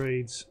got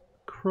upgrades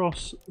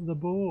across the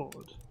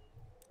board.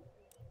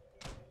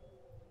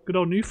 Good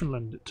old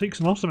Newfoundland. It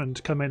takes an Ottoman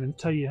to come in and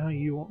tell you how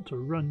you want to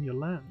run your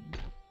land.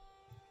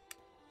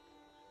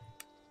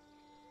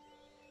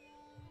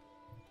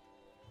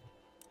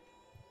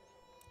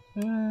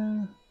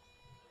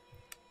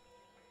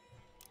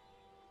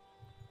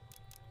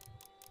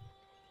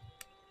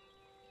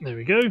 There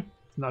we go.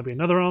 That'll be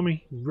another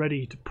army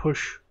ready to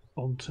push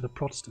onto the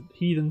Protestant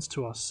heathens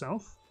to our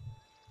south.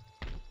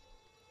 I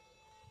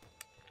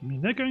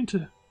mean, they're going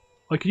to...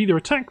 I could either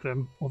attack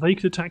them or they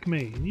could attack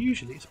me, and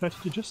usually it's better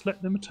to just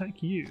let them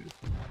attack you.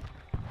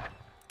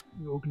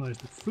 We organise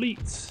the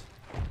fleets.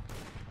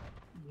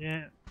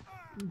 Yeah.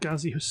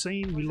 Ghazi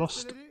Hussein, we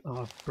lost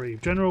our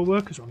brave general.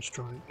 Workers are on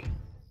strike.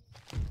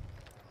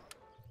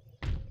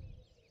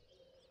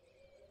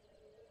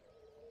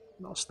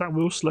 That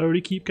will slowly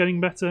keep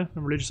getting better,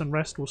 and religious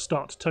unrest will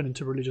start to turn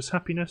into religious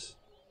happiness.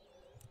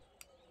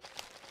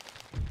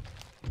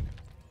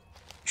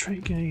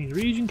 Trait gained.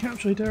 Region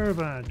captured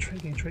Hyderabad.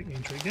 Trait gained, trait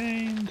gained, trait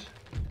gained.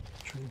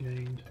 Trait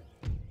gained.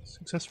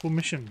 Successful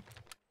mission.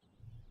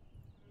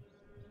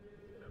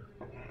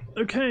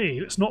 Okay,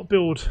 let's not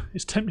build...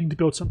 It's tempting to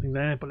build something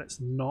there, but let's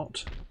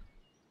not.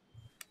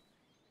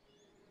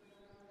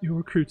 You're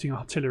recruiting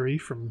artillery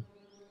from...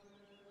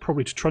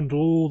 probably to trundle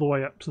all the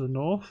way up to the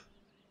north.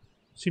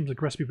 Seems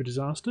like a recipe for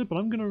disaster, but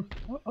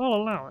I'll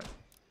allow it.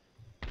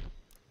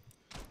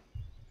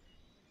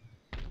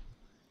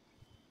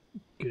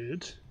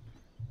 Good.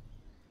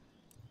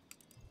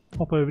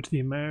 Hop over to the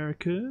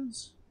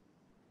Americas.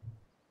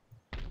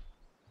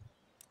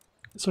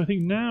 So I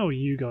think now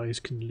you guys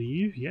can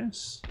leave,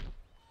 yes?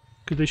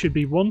 Because they should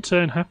be one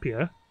turn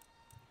happier.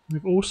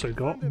 We've also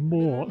got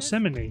more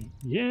Semini.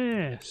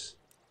 Yes!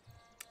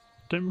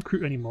 Don't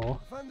recruit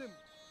anymore.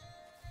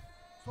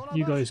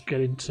 You guys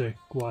get into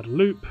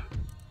Guadeloupe.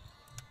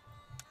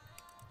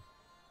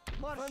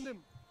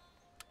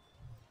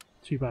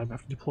 Too bad we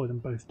have to deploy them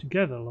both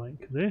together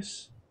like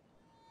this.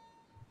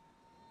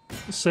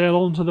 Sail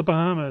on to the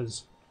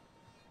Bahamas.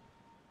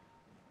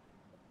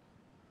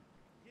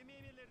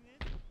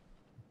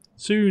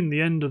 Soon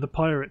the end of the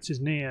pirates is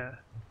near.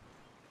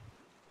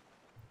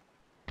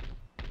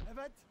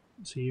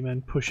 So you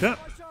men push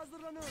up.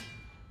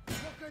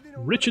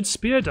 Richard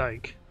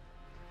Speardyke.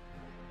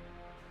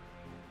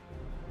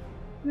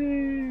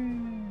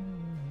 No.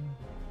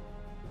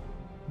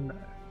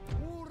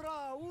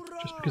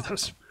 Just because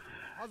that's...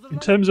 In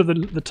terms of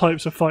the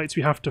types of fights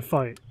we have to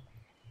fight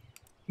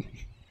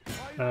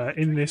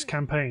in this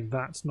campaign,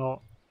 that's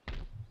not...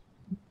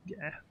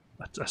 Yeah,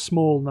 a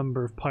small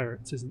number of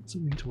pirates isn't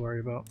something to worry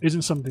about.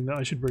 Isn't something that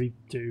I should really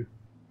do.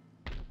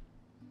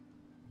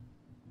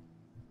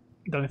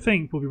 Then I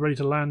think we'll be ready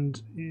to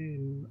land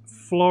in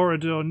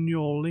Florida or New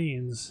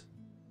Orleans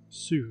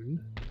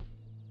soon.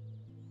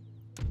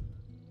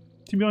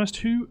 To be honest,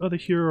 who are the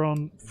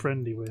Huron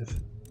friendly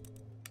with?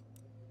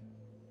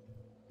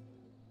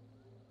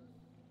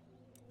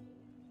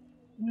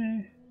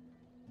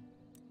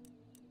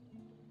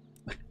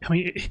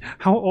 mean,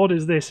 how odd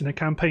is this in a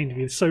campaign to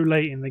be so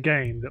late in the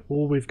game that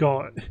all we've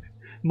got...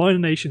 Minor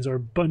nations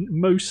are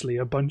mostly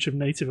a bunch of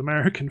Native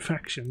American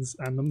factions,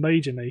 and the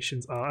major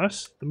nations are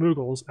us, the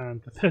Mughals,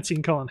 and the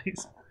 13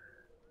 colonies.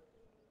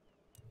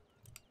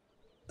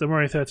 Don't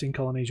worry, 13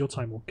 colonies, your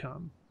time will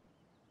come.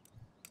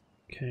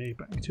 Okay,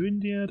 back to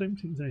India. I don't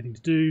think there's anything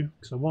to do,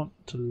 because I want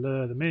to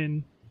lure them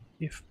in,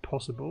 if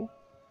possible.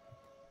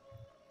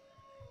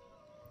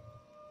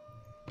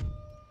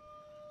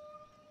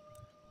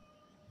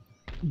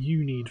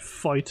 You need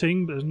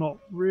fighting, but there's not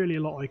really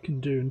a lot I can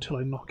do until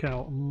I knock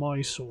out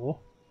Mysore.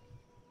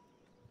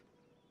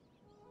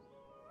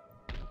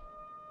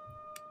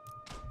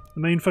 The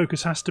main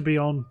focus has to be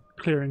on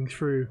clearing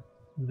through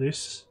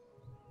this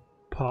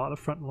part of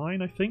the front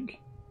line, I think.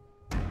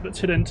 Let's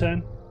hit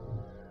N10.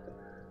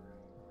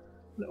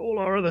 Let all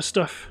our other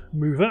stuff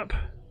move up.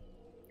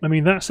 I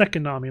mean, that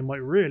second army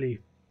might really...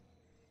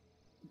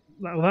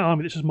 That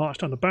army that just marched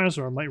down to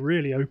Basra might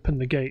really open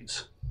the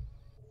gates.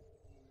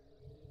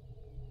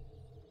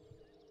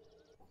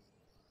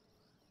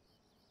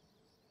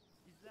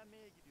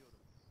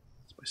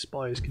 So my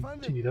spies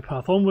continue their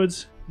path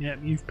onwards. Yep,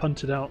 you've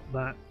punted out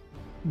that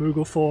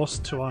Mughal force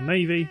to our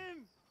navy.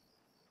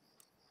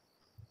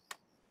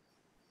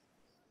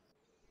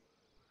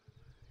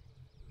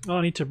 Oh,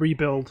 I need to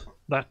rebuild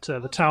that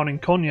the town in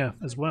Konya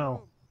as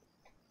well.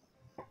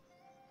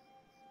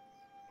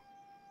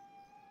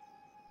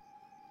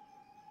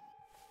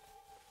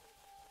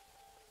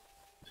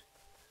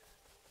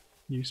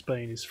 New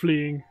Spain is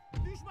fleeing.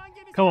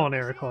 Come on,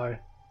 Iroquois.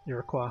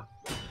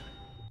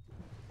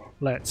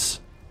 Let's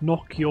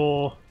knock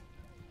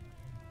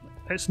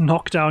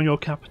down your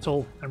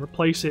capital and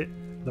replace it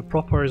with a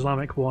proper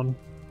Islamic one.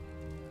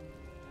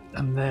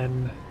 And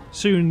then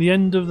soon the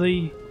end of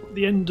the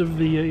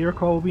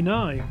Iroquois will be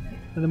nigh,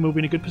 and then we'll be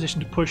in a good position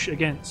to push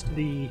against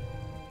the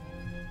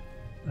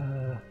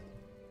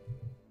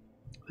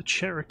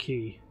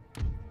Cherokee.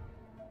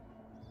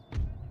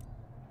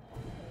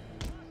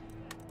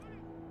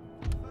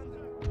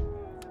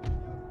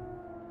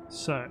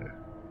 So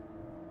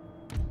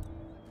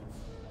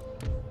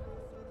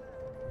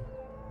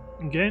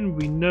again,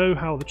 we know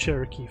how the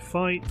Cherokee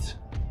fight.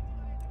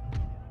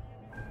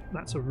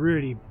 That's a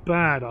really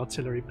bad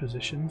artillery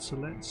position, so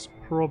let's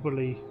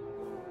probably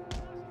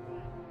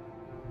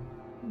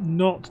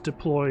not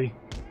deploy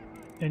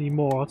any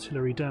more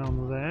artillery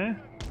down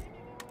there.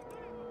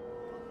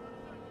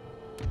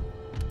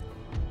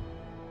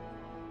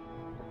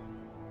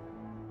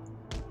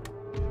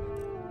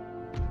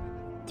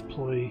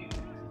 Deploy.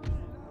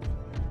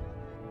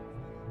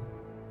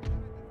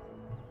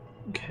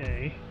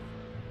 Okay.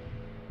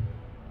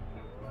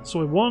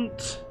 So I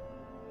want...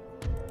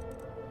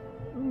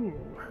 Ooh.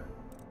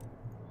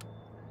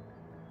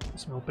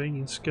 Some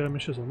Albanian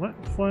skirmishers on that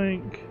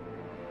flank.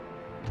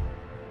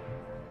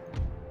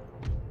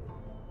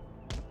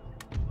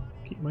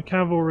 Keep my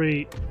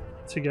cavalry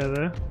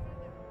together,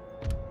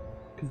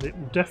 because it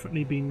will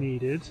definitely be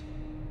needed.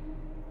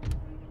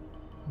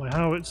 My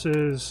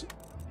howitzers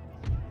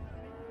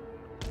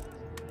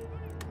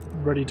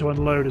ready to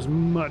unload as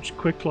much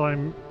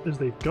quicklime as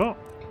they've got.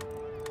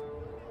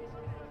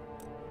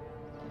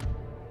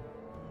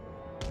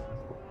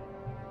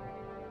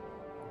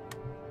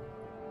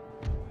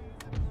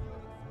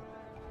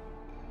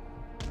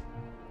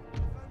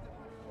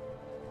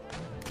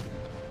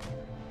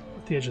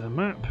 At the edge of the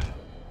map.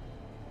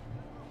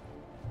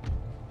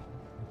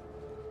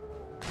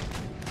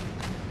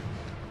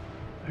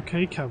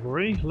 Okay,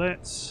 cavalry,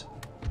 let's...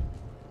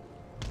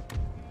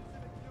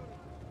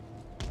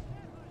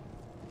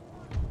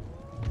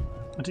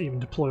 I didn't even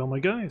deploy all my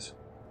guys.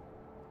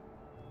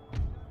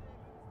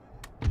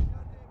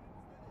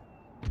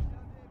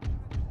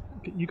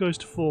 Get you guys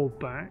to fall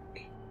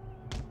back,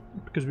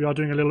 because we are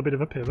doing a little bit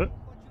of a pivot.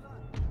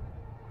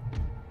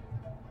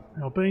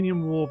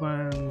 Albanian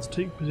warbands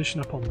take position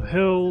up on the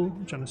hill,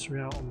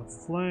 Janissary out on the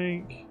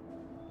flank.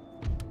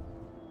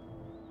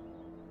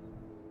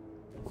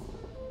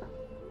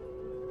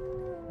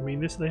 I mean,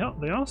 they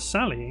are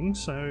sallying,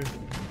 so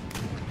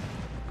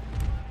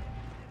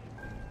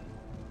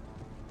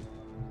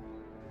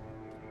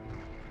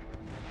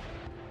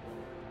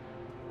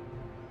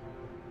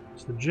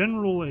the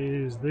general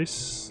is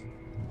this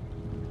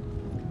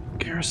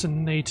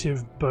garrison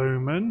native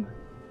bowman.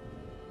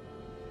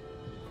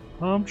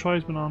 Armed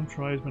tribesman, armed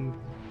tribesman.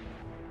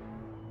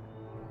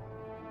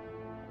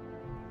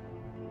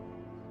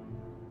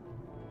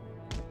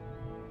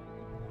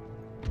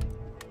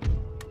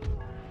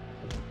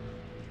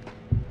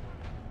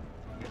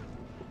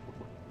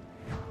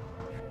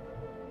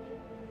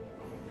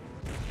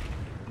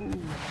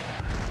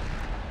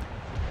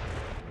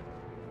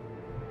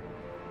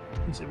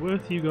 Is it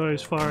worth you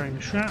guys firing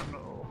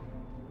shrapnel?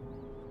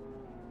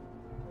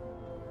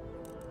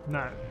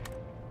 No.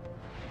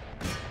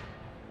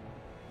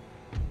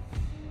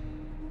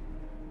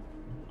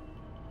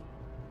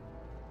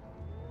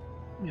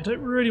 I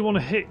don't really want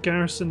to hit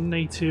garrison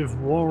native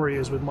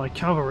warriors with my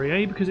cavalry,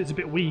 A, because it's a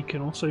bit weak,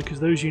 and also because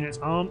those units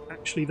aren't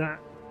actually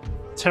that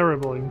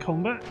terrible in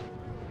combat.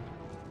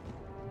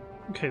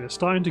 Okay, they're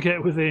starting to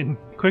get within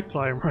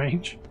quicklime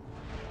range.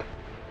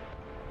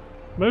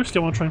 Mostly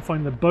I want to try and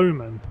find the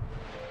bowman.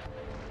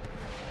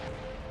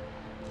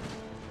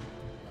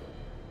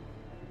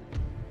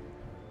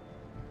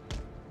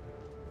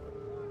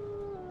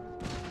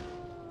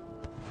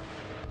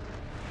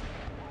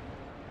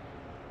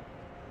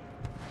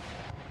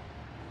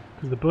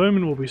 The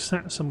bowmen will be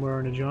sat somewhere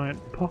in a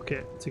giant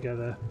pocket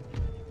together.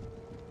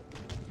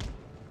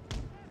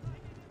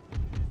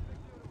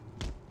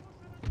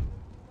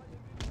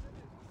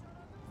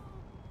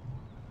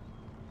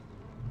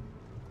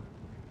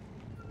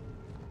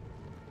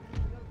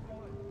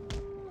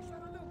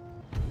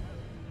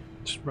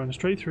 Just run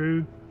straight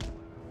through.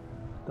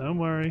 Don't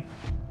worry.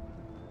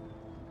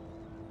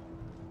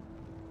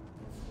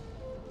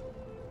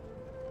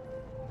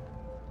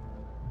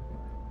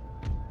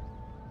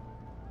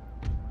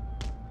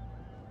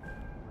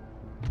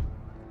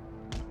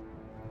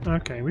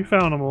 Okay, we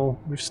found them all.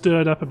 We've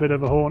stirred up a bit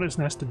of a hornet's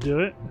nest to do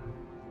it.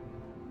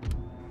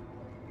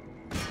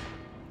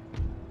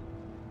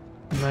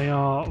 And they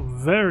are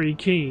very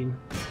keen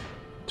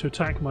to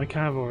attack my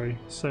cavalry,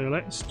 so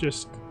let's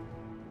just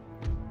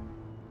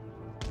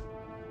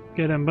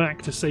get them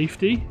back to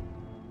safety.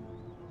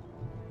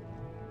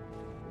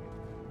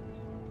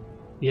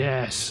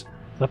 Yes,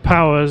 the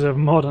powers of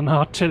modern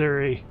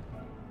artillery.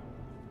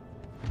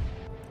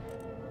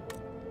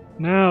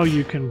 Now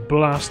you can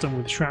blast them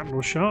with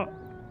shrapnel shot.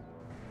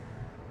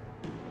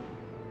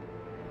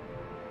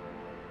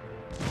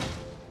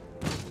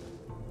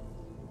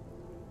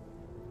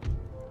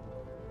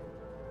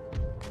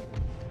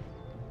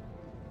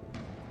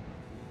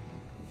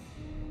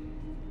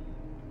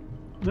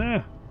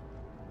 There,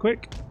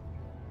 quick.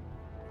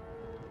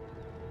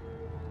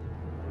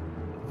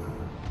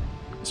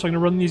 So I'm going to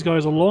run these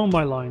guys along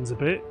my lines a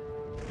bit,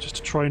 just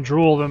to try and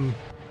draw the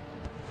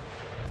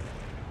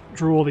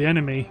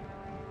enemy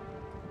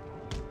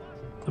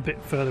a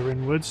bit further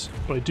inwards.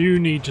 But I do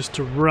need just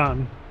to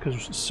run,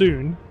 because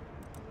soon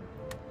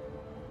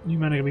you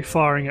men are going to be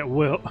firing at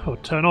will, or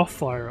turn off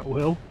fire at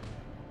will.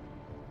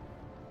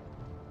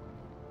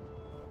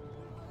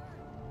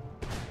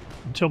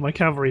 Until my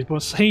cavalry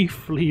is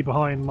safely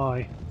behind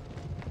my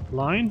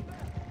line.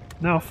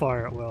 Now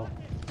fire at will.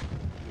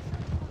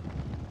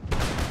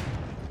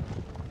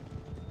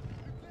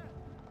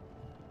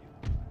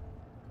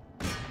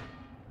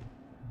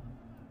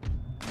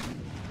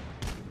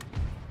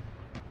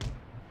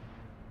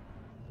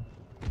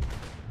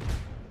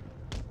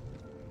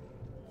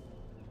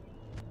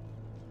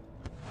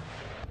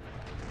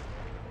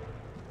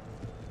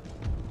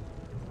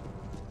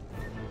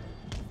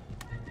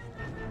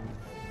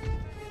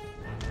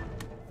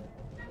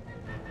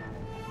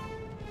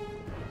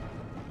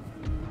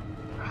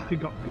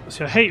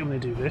 See, I hate when they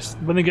do this.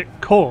 When they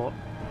get caught,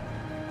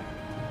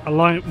 a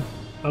line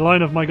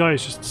of my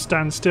guys just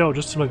stand still,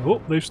 just to like, oh,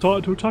 they've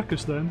started to attack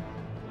us then.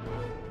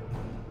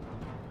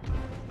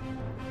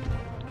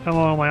 Come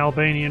on, my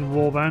Albanian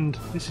warband.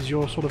 This is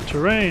your sort of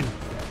terrain.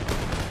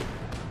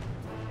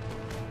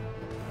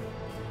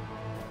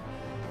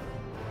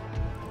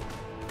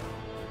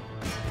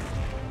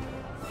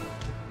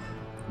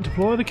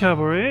 Deploy the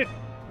cavalry.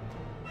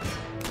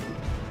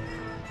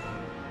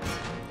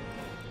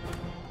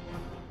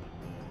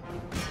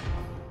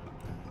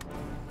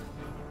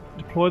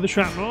 Deploy the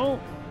shrapnel.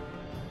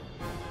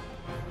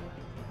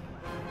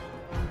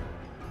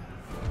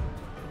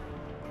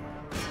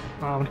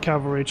 Armed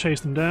cavalry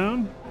chase them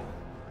down.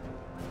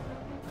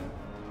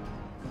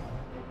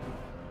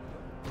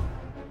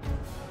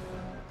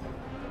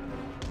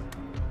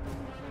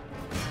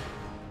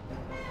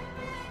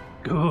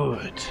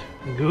 Good.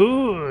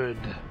 Good.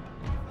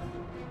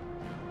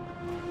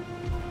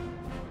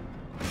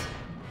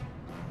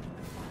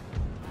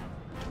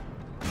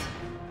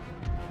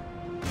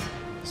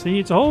 See,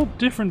 it's a whole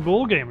different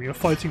ballgame when you're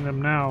fighting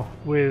them now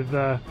with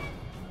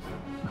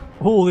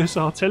all this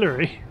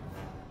artillery.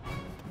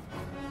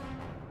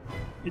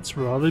 It's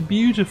rather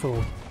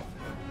beautiful.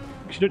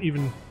 You don't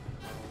even...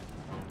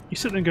 You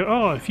sit there and go,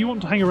 oh, if you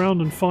want to hang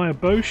around and fire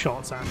bow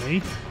shots at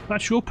me,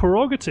 that's your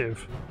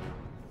prerogative.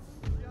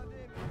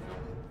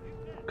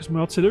 Because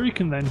my artillery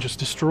can then just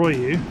destroy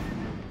you.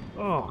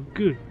 Oh,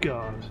 good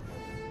God.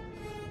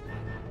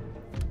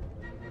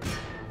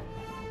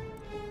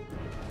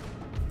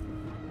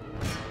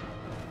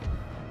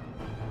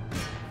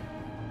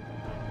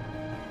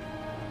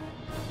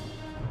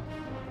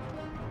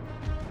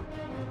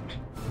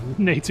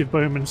 Native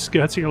bowmen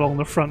skirting along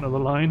the front of the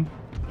line.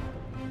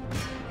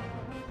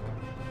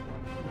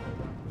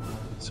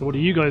 So what are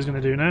you guys going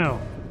to do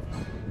now?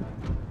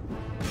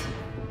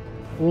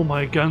 All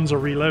my guns are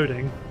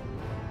reloading.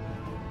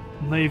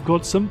 And they've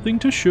got something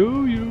to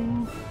show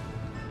you.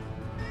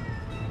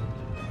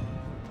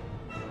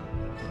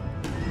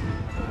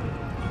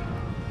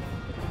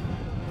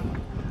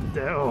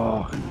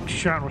 Oh,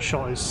 shrapnel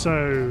shot is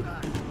so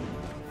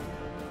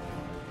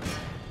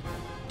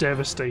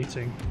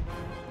devastating.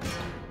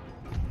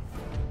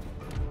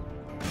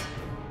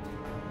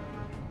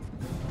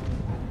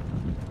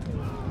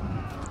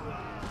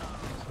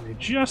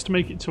 Just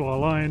make it to our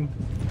line.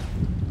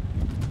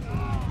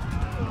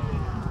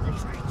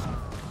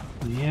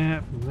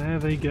 Yeah, there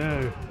they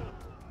go.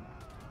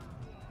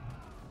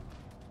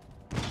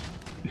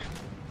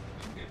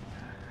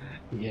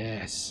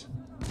 Yes.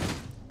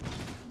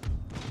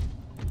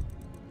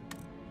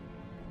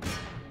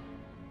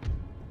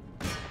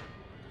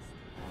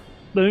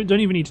 Don't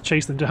even need to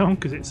chase them down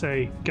because it's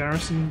a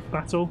garrison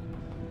battle.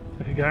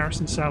 Like a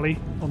garrison sally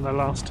on their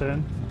last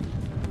turn.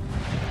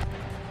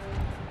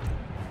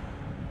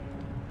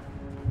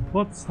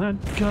 What's that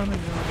coming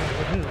over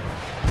the hill?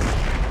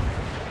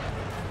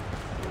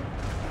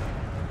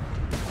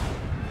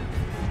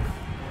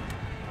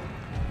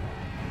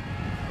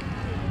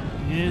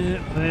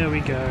 Yeah, there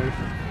we go.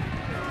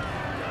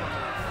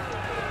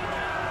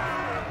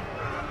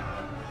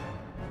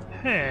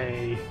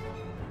 Hey!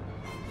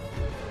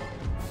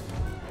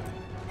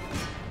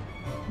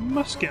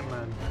 Musket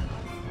man.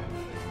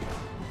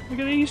 Look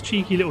at these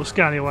cheeky little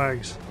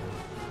scallywags.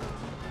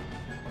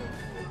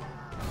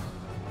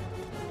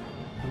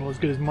 Not as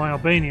good as my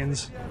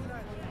Albanians.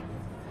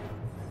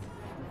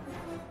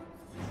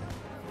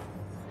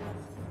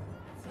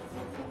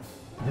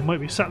 They might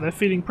be sat there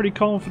feeling pretty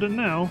confident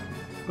now,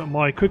 but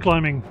my quick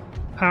climbing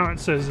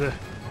howitzers are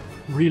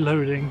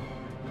reloading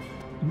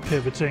and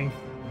pivoting.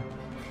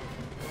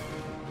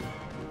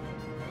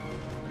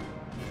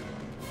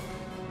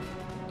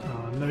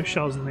 No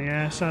shells in the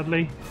air,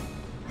 sadly.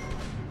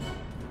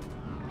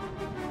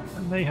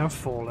 And they have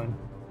fallen.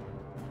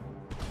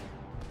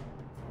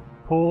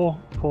 Poor,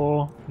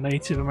 poor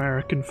Native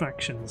American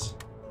factions.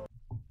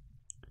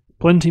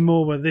 Plenty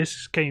more where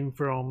this came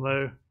from,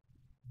 though.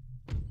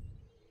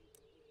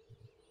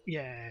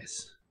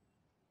 Yes.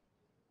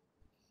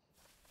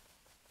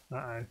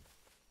 Uh-oh.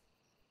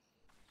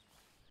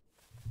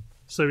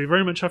 So we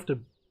very much have to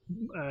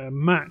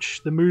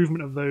match the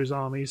movement of those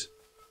armies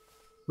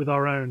with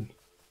our own.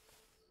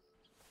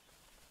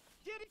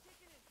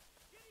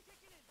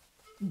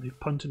 They've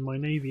punted my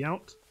navy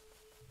out.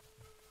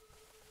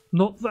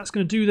 Not that that's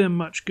going to do them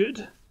much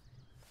good.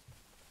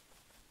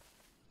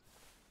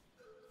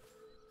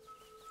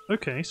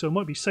 Okay, so it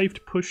might be safe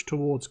to push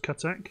towards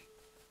Cuttack.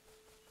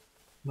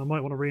 And I might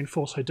want to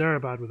reinforce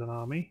Hyderabad with an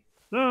army.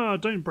 Ah,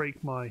 don't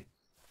break my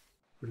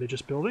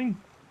religious building,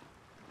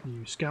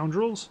 you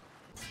scoundrels.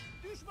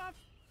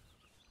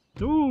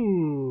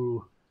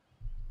 Ooh.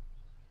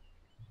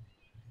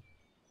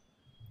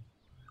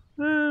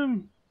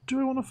 Do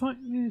I want to fight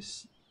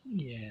this?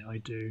 Yeah, I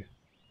do.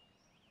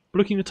 But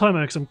looking at the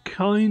timer, because I'm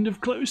kind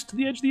of close to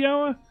the edge of the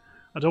hour,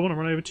 I don't want to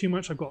run over too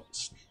much. I've got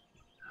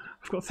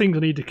things I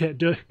need to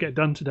get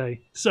done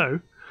today. So,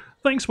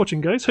 thanks for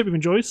watching, guys. Hope you've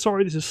enjoyed.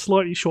 Sorry, this is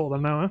slightly shorter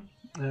than an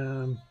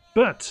hour.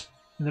 But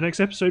in the next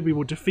episode, we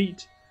will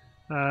defeat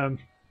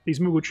these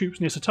Mughal troops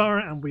near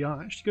Satara, and we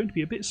are actually going to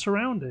be a bit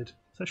surrounded.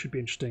 So that should be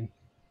interesting.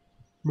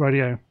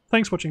 Rightio.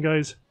 Thanks for watching,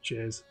 guys.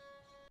 Cheers.